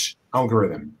such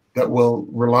algorithm that will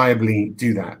reliably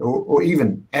do that, or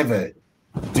even ever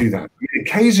do that. I mean,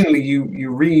 occasionally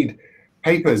you read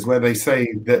papers where they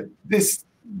say that this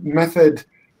method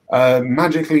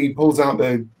magically pulls out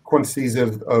the quantities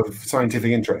of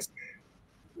scientific interest.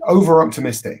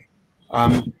 Over-optimistic.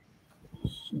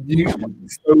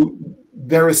 So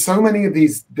there are so many of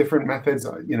these different methods,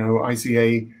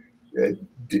 ICA,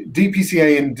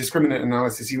 DPCA and discriminant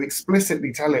analysis, you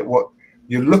explicitly tell it what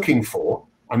you're looking for,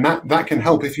 and that can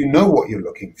help if you know what you're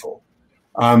looking for.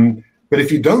 But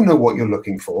if you don't know what you're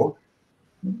looking for,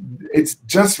 it's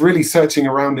just really searching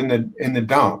around in the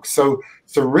dark. So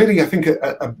really, I think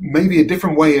maybe a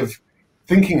different way of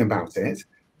thinking about it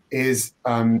is,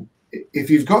 if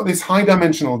you've got this high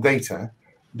dimensional data,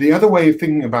 the other way of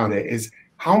thinking about it is,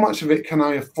 how much of it can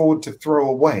I afford to throw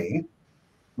away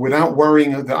without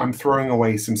worrying that I'm throwing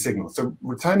away some signal? So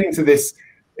returning to this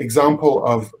example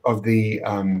of the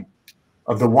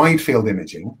wide field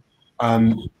imaging,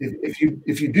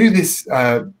 if you do this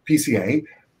PCA,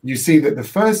 you see that the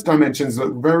first dimensions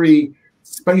look very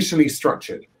spatially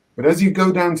structured, but as you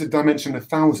go down to dimension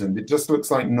 1000, it just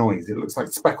looks like noise. It looks like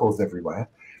speckles everywhere,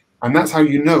 and that's how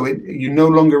you know it. You no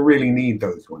longer really need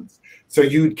those ones. So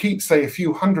you'd keep, say, a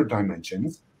few hundred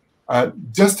dimensions,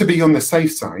 just to be on the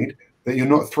safe side that you're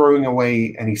not throwing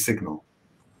away any signal.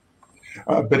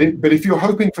 But if you're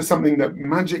hoping for something that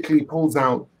magically pulls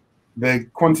out the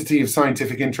quantity of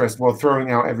scientific interest while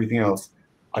throwing out everything else,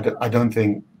 I don't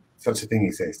think such a thing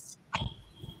exists.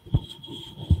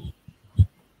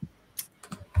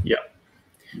 Yeah,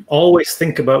 always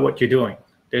think about what you're doing.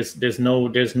 There's no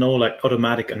like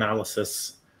automatic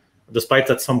analysis, despite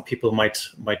that some people might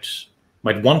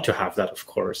want to have that, of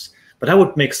course. But that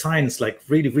would make science like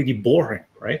really, really boring,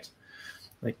 right?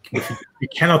 Like we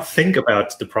cannot think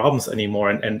about the problems anymore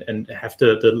and have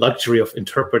the luxury of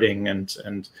interpreting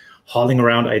and hauling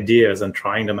around ideas and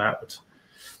trying them out.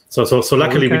 So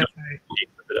luckily we don't need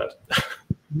to do that.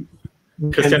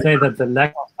 You can say that the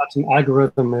lack of such an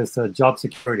algorithm is job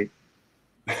security.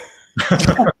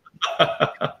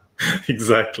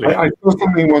 Exactly. I saw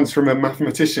something once from a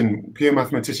mathematician, pure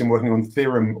mathematician working on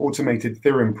automated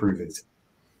theorem provers,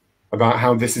 about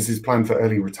how this is his plan for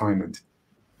early retirement.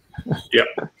 Yeah.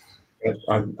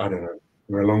 I don't know.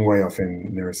 We're a long way off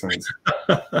in neuroscience.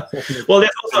 Well,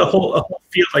 there's also a whole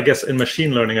field, I guess, in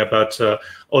machine learning about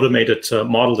automated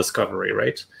model discovery,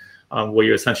 right? Where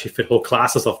you essentially fit whole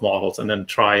classes of models and then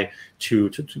try to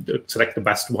select the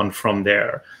best one from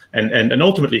there. And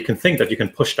ultimately, you can think that you can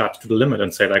push that to the limit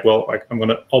and say, like, well, I'm going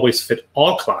to always fit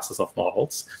all classes of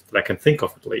models that I can think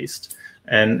of at least.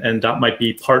 And that might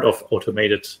be part of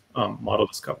automated model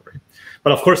discovery.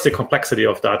 But of course, the complexity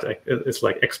of that is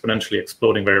like exponentially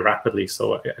exploding very rapidly.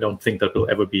 So I don't think that will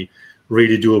ever be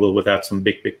really doable without some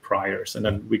big priors. And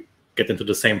then we get into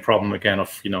the same problem again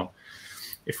of,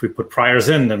 if we put priors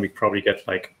in, then we probably get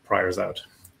like priors out.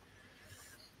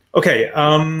 Okay.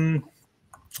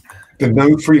 The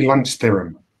no free lunch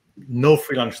theorem. No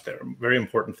free lunch theorem. Very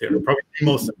important theorem. Probably the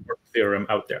most important theorem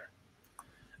out there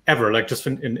ever, like just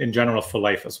in general for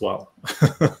life as well.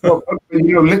 Well,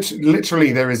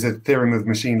 literally there is a theorem of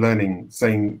machine learning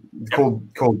called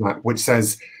that, which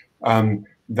says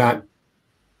that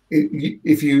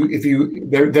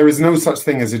there is no such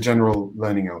thing as a general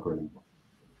learning algorithm.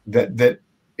 That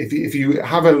if you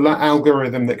have an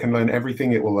algorithm that can learn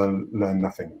everything, it will learn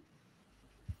nothing.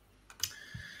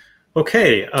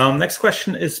 Okay, next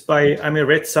question is by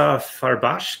Amireza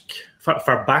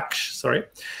Farbaksh. Sorry.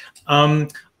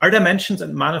 Are dimensions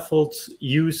and manifolds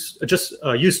used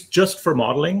just for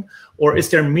modeling, or is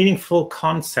there meaningful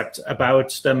concept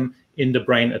about them in the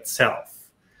brain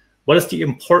itself? What is the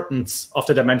importance of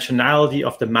the dimensionality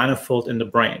of the manifold in the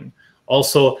brain?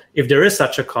 Also, if there is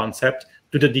such a concept,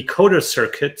 do the decoder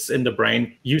circuits in the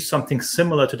brain use something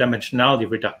similar to dimensionality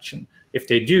reduction? If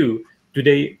they do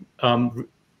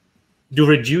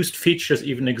reduced features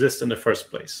even exist in the first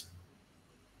place?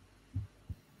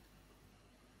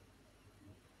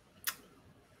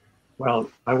 Well,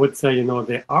 I would say,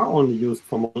 they are only used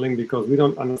for modeling because we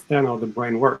don't understand how the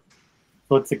brain works.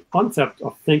 So it's a concept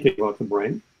of thinking about the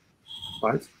brain,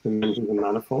 right? Dimensions and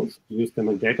manifolds. We use them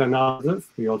in data analysis.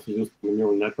 We also use them in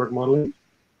neural network modeling.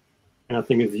 And I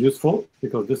think it's useful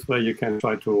because this way you can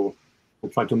try to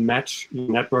match your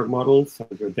network models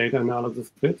and your data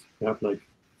analysis fit. You have like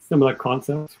similar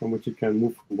concepts from which you can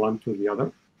move from one to the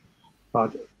other.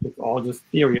 But it's all just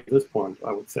theory at this point,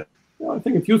 I would say. I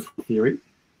think it's useful theory,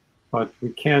 but we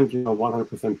can't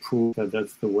 100% prove that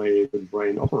that's the way the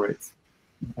brain operates.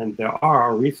 And there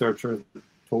are researchers that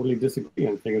totally disagree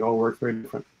and think it all works very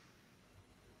different.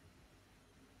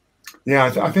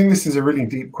 Yeah, I think this is a really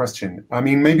deep question. I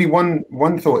mean, maybe one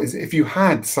thought is if you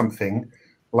had something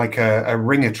like a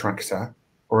ring attractor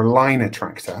or a line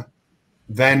attractor,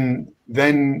 then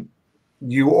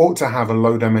you ought to have a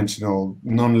low-dimensional,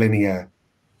 nonlinear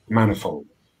manifold.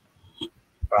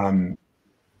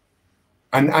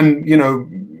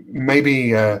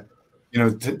 Maybe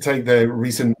to take the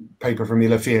recent paper from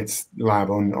Ila Fiat's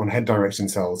lab on head direction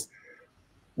cells,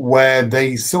 where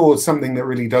they saw something that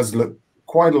really does look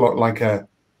quite a lot like a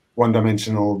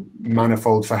one-dimensional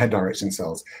manifold for head direction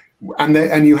cells,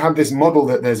 and you have this model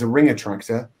that there's a ring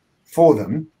attractor for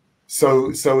them.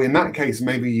 So in that case,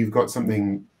 maybe you've got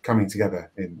something coming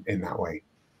together in that way.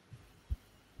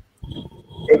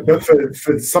 But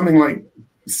for something like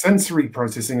sensory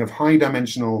processing of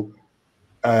high-dimensional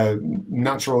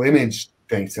natural image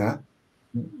data,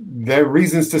 there are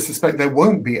reasons to suspect there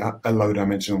won't be a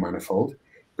low-dimensional manifold,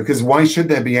 because why should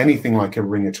there be anything like a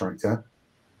ring attractor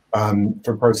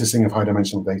for processing of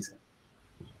high-dimensional data?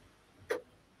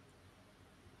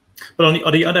 But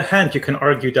on the other hand, you can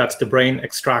argue that the brain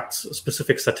extracts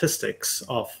specific statistics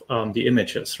of the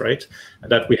images, right?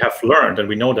 That we have learned, and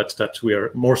we know that we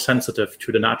are more sensitive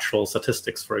to the natural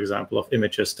statistics, for example, of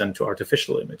images than to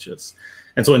artificial images.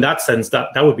 And so in that sense,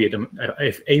 that would be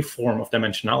a form of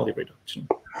dimensionality reduction.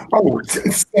 Oh,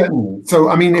 certainly. So,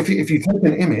 I mean, if you take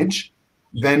an image,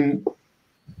 then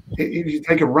if you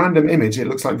take a random image, it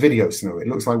looks like video snow. It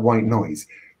looks like white noise.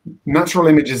 Natural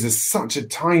images is such a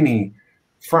tiny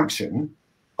fraction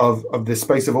of the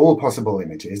space of all possible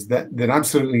images that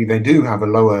absolutely they do have a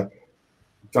lower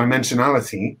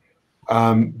dimensionality,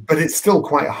 but it's still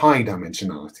quite a high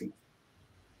dimensionality.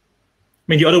 I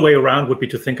mean, the other way around would be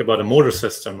to think about a motor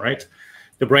system, right?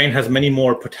 The brain has many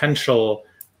more potential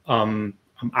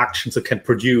actions it can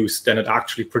produce than it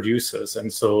actually produces.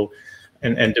 And so,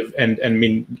 and I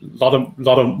mean, a lot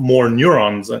of more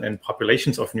neurons and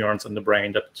populations of neurons in the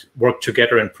brain that work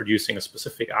together in producing a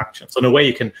specific action. So in a way,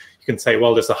 you can say,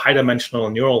 well, there's a high-dimensional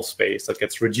neural space that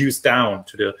gets reduced down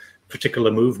to the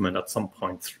particular movement at some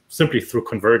point, simply through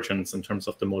convergence in terms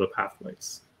of the motor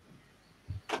pathways.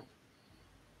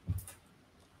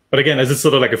 But again, this is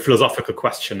sort of like a philosophical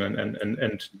question,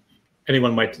 and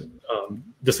anyone might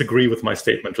disagree with my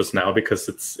statement just now, because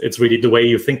it's really the way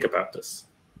you think about this.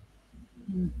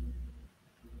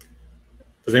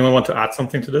 Does anyone want to add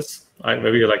something to this? I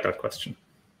really like that question.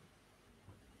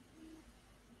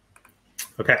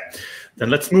 Okay, then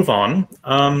let's move on.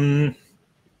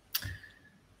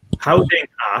 Howding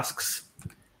asks,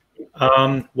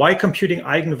 why computing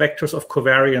eigenvectors of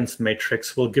covariance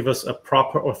matrix will give us a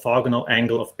proper orthogonal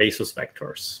angle of basis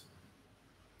vectors?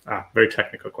 Very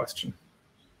technical question.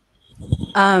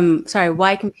 Sorry,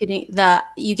 why computing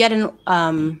you get an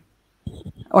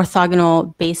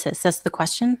orthogonal basis? That's the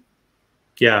question.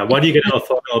 Yeah, why do you get an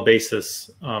orthogonal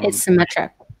basis? It's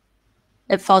symmetric.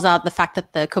 It falls out the fact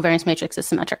that the covariance matrix is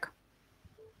symmetric.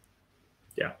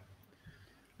 Yeah,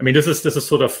 I mean, this is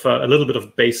sort of a little bit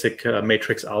of basic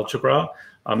matrix algebra.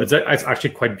 It's actually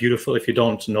quite beautiful. If you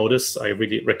don't know this, I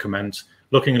really recommend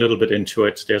looking a little bit into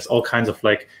it. There's all kinds of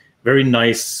like very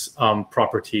nice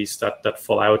properties that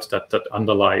fall out that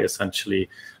underlie essentially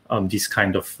these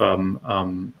kind of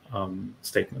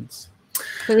statements.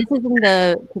 So this is in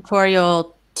the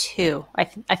tutorial 2.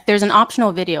 There's an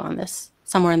optional video on this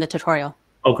somewhere in the tutorial.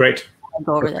 Oh, great. I'll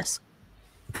go over this.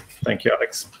 Thank you,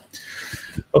 Alex.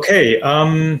 Okay.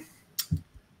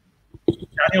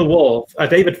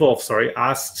 David Wolf, sorry,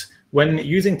 asked, when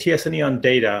using TSNE on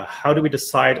data, how do we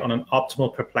decide on an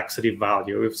optimal perplexity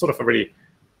value? We've sort of already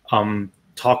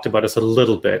talked about this a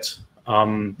little bit.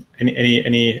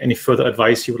 Any further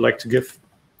advice you would like to give?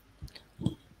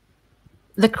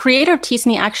 The creator of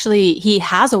TSNE actually, he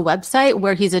has a website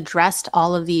where he's addressed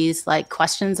all of these like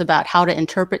questions about how to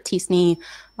interpret TSNE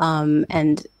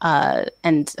and how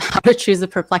to choose the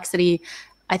perplexity.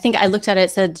 I think I looked at it,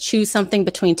 it said choose something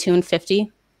between 2 and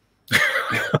 50.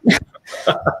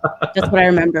 That's what I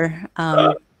remember.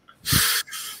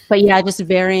 But yeah, just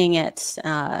varying it,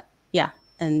 yeah,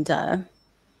 and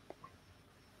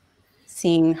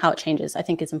seeing how it changes, I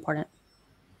think is important.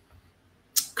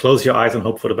 Close your eyes and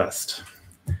hope for the best.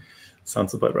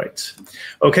 Sounds about right.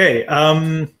 Okay.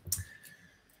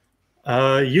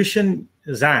 Yushin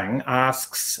Zhang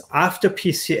asks, after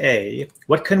PCA,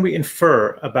 what can I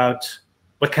infer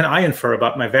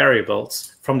about my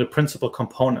variables from the principal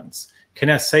components? Can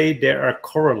I say they are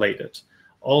correlated?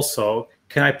 Also,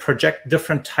 can I project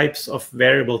different types of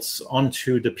variables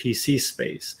onto the PC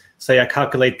space? Say I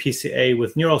calculate PCA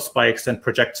with neural spikes and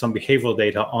project some behavioral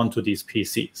data onto these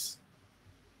PCs.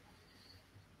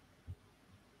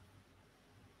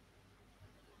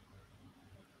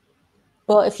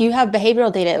 Well, if you have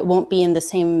behavioral data, it won't be in the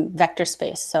same vector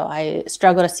space. So I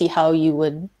struggle to see how you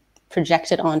would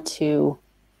project it onto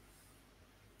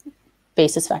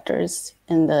basis vectors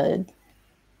in the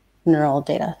neural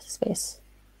data space.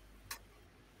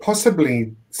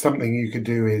 Possibly something you could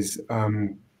do is,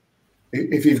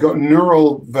 if you've got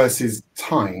neural versus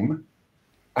time,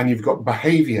 and you've got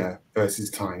behavior versus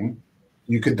time,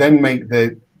 you could then make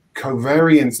the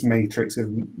covariance matrix of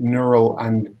neural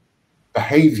and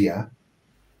behavior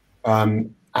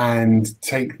and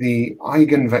take the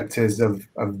eigenvectors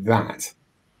of that.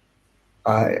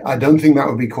 I don't think that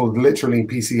would be called literally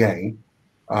PCA.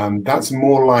 That's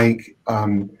more like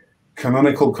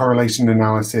canonical correlation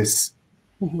analysis,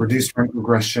 reduced rank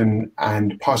regression,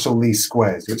 and partial least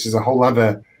squares, which is a whole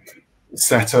other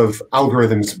set of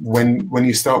algorithms when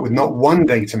you start with not one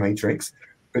data matrix,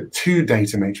 but 2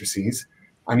 data matrices,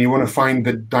 and you want to find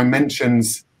the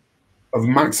dimensions of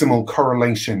maximal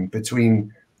correlation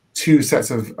between 2 sets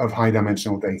of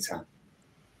high-dimensional data.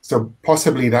 So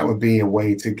possibly that would be a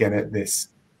way to get at this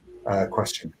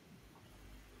question.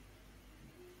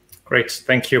 Great,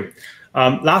 thank you.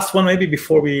 Last one, maybe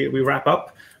before we wrap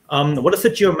up. What is the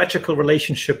geometrical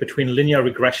relationship between linear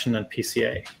regression and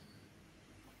PCA?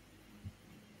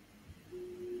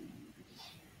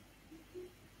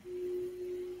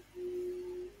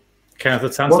 Kenneth,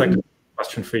 it sounds like a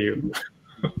question for you.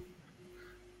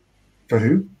 For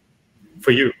who?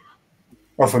 For you.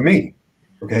 Oh, for me.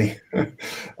 Okay.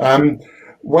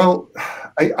 Well,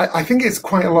 I think it's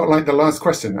quite a lot like the last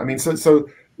question. I mean, so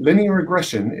linear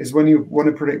regression is when you want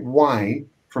to predict y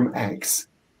from x.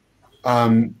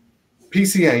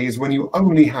 PCA is when you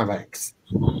only have x.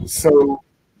 So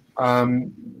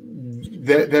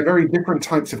they're very different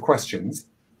types of questions.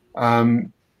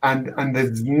 and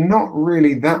there's not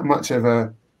really that much of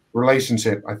a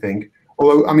relationship, I think.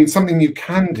 Although, I mean, something you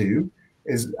can do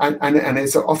is, and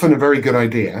it's often a very good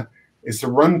idea, is to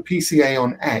run PCA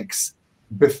on X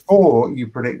before you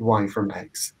predict Y from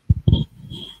X.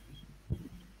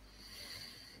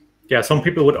 Yeah, some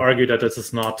people would argue that this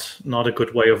is not a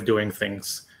good way of doing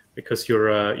things, because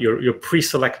you're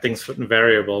pre-selecting certain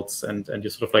variables and you're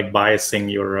sort of like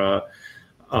biasing your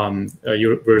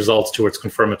results towards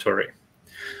confirmatory.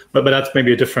 But that's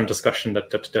maybe a different discussion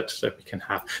that we can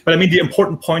have. But I mean, the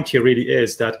important point here really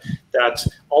is that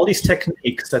all these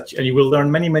techniques and you will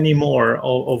learn many more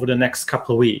over the next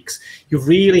couple of weeks, you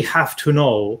really have to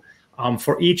know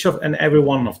for each and every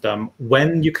one of them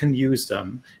when you can use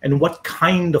them and what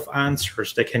kind of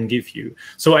answers they can give you.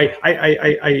 So I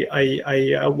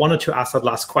wanted to ask that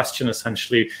last question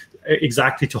essentially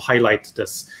exactly to highlight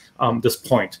this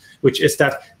point, which is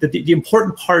that the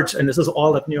important part, and this is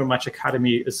all that Neuromatch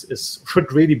Academy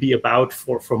should really be about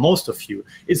for most of you,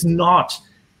 is not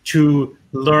to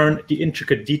learn the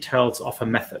intricate details of a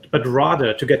method, but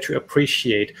rather to get to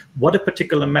appreciate what a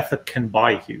particular method can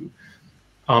buy you,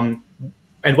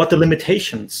 and what the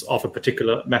limitations of a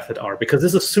particular method are, because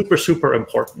this is super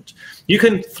important. You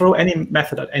can throw any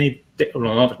method at any,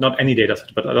 well, not any data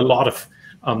set, but at a lot of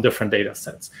different data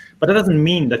sets. But that doesn't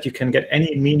mean that you can get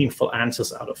any meaningful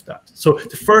answers out of that. So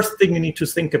the first thing you need to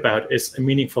think about is a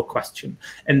meaningful question.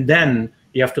 And then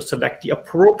you have to select the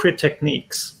appropriate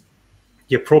techniques,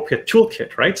 the appropriate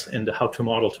toolkit, right, in the how to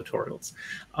model tutorials,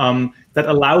 that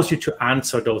allows you to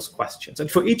answer those questions.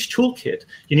 And for each toolkit,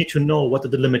 you need to know what are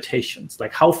the limitations,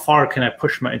 like how far can I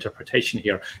push my interpretation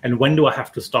here, and when do I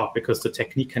have to stop because the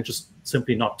technique can just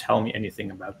simply not tell me anything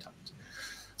about that.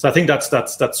 So I think that's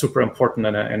super important,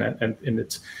 and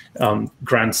it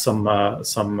grants some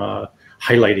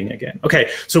highlighting again.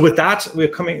 Okay, so with that,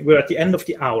 we're at the end of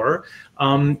the hour.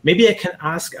 Maybe I can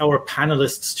ask our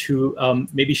panelists to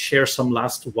maybe share some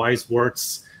last wise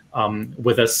words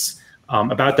with us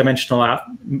about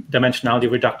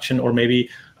dimensionality reduction, or maybe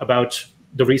about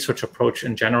the research approach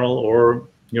in general, or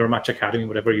Neuromatch Academy,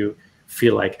 whatever you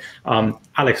feel like.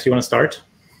 Alex, do you want to start?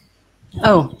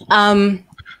 Oh,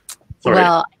 Sorry.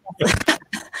 Well,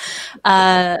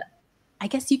 I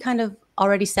guess you kind of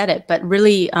already said it, but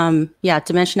really, yeah,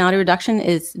 dimensionality reduction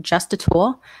is just a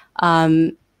tool.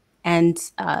 And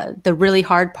the really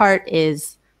hard part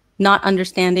is not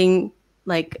understanding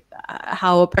like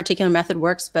how a particular method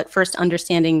works, but first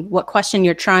understanding what question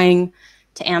you're trying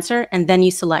to answer, and then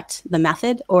you select the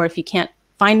method. Or if you can't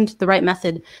find the right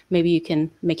method, maybe you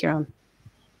can make your own.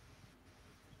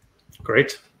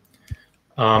 Great.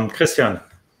 Christian.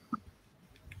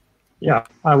 Yeah,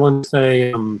 I want to say,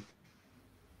 you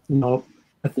know,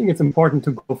 I think it's important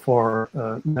to go for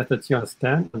methods you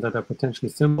understand and that are potentially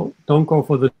simple. Don't go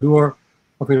for the lure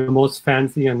of the most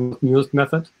fancy and newest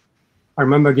method. I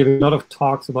remember giving a lot of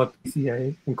talks about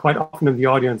PCA, and quite often in the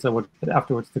audience, I would get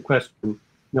afterwards the question, you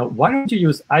know, why don't you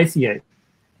use ICA?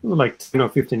 Like 10 or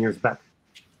 15 years back.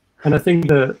 And I think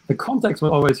the context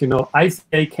was always, you know,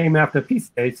 ICA came after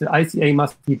PCA, so ICA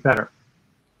must be better.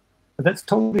 But that's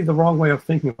totally the wrong way of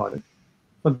thinking about it.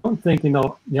 But don't think, you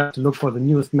know, you have to look for the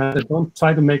newest method. Don't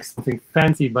try to make something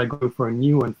fancy by going for a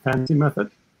new and fancy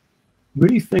method.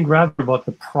 Really think rather about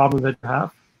the problem that you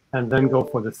have, and then go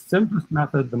for the simplest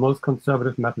method, the most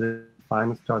conservative method,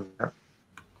 and start there.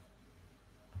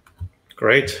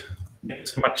 Great.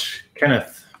 Thanks so much.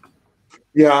 Kenneth.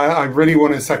 Yeah, I really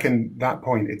want to second that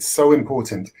point. It's so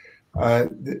important.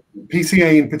 The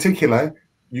PCA in particular,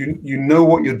 you know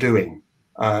what you're doing.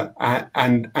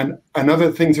 And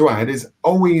another thing to add is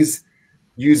always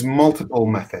use multiple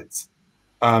methods.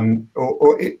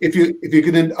 Or if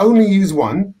you're going to only use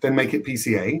one, then make it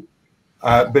PCA.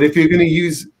 But if you're going to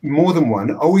use more than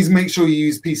one, always make sure you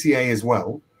use PCA as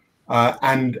well,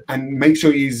 and make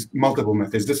sure you use multiple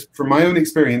methods. Just from my own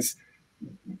experience,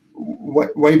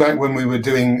 way back when we were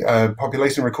doing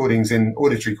population recordings in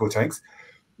auditory cortex,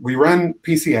 we ran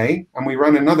PCA and we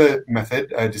ran another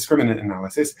method, discriminant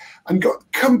analysis, and got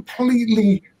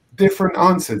completely different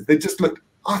answers. They just looked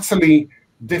utterly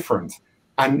different.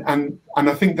 And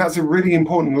I think that's a really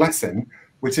important lesson,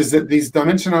 which is that these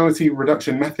dimensionality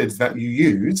reduction methods that you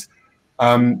use,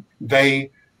 they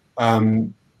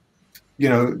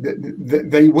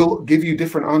will give you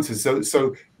different answers.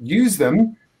 So use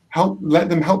them, let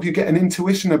them help you get an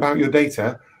intuition about your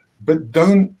data, but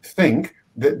don't think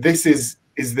that this is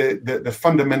the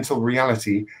fundamental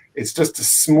reality. It's just a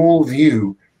small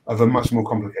view of a much more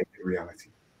complicated reality.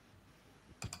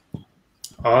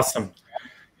 Awesome.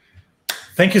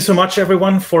 Thank you so much,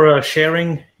 everyone, for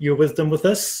sharing your wisdom with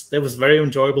us. That was very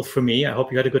enjoyable for me. I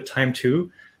hope you had a good time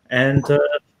too. And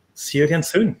see you again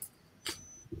soon.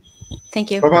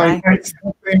 Thank you. Bye-bye. Bye. Thanks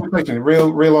for the invitation.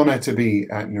 Real honor to be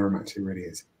at Neuromax. It really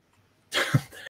is.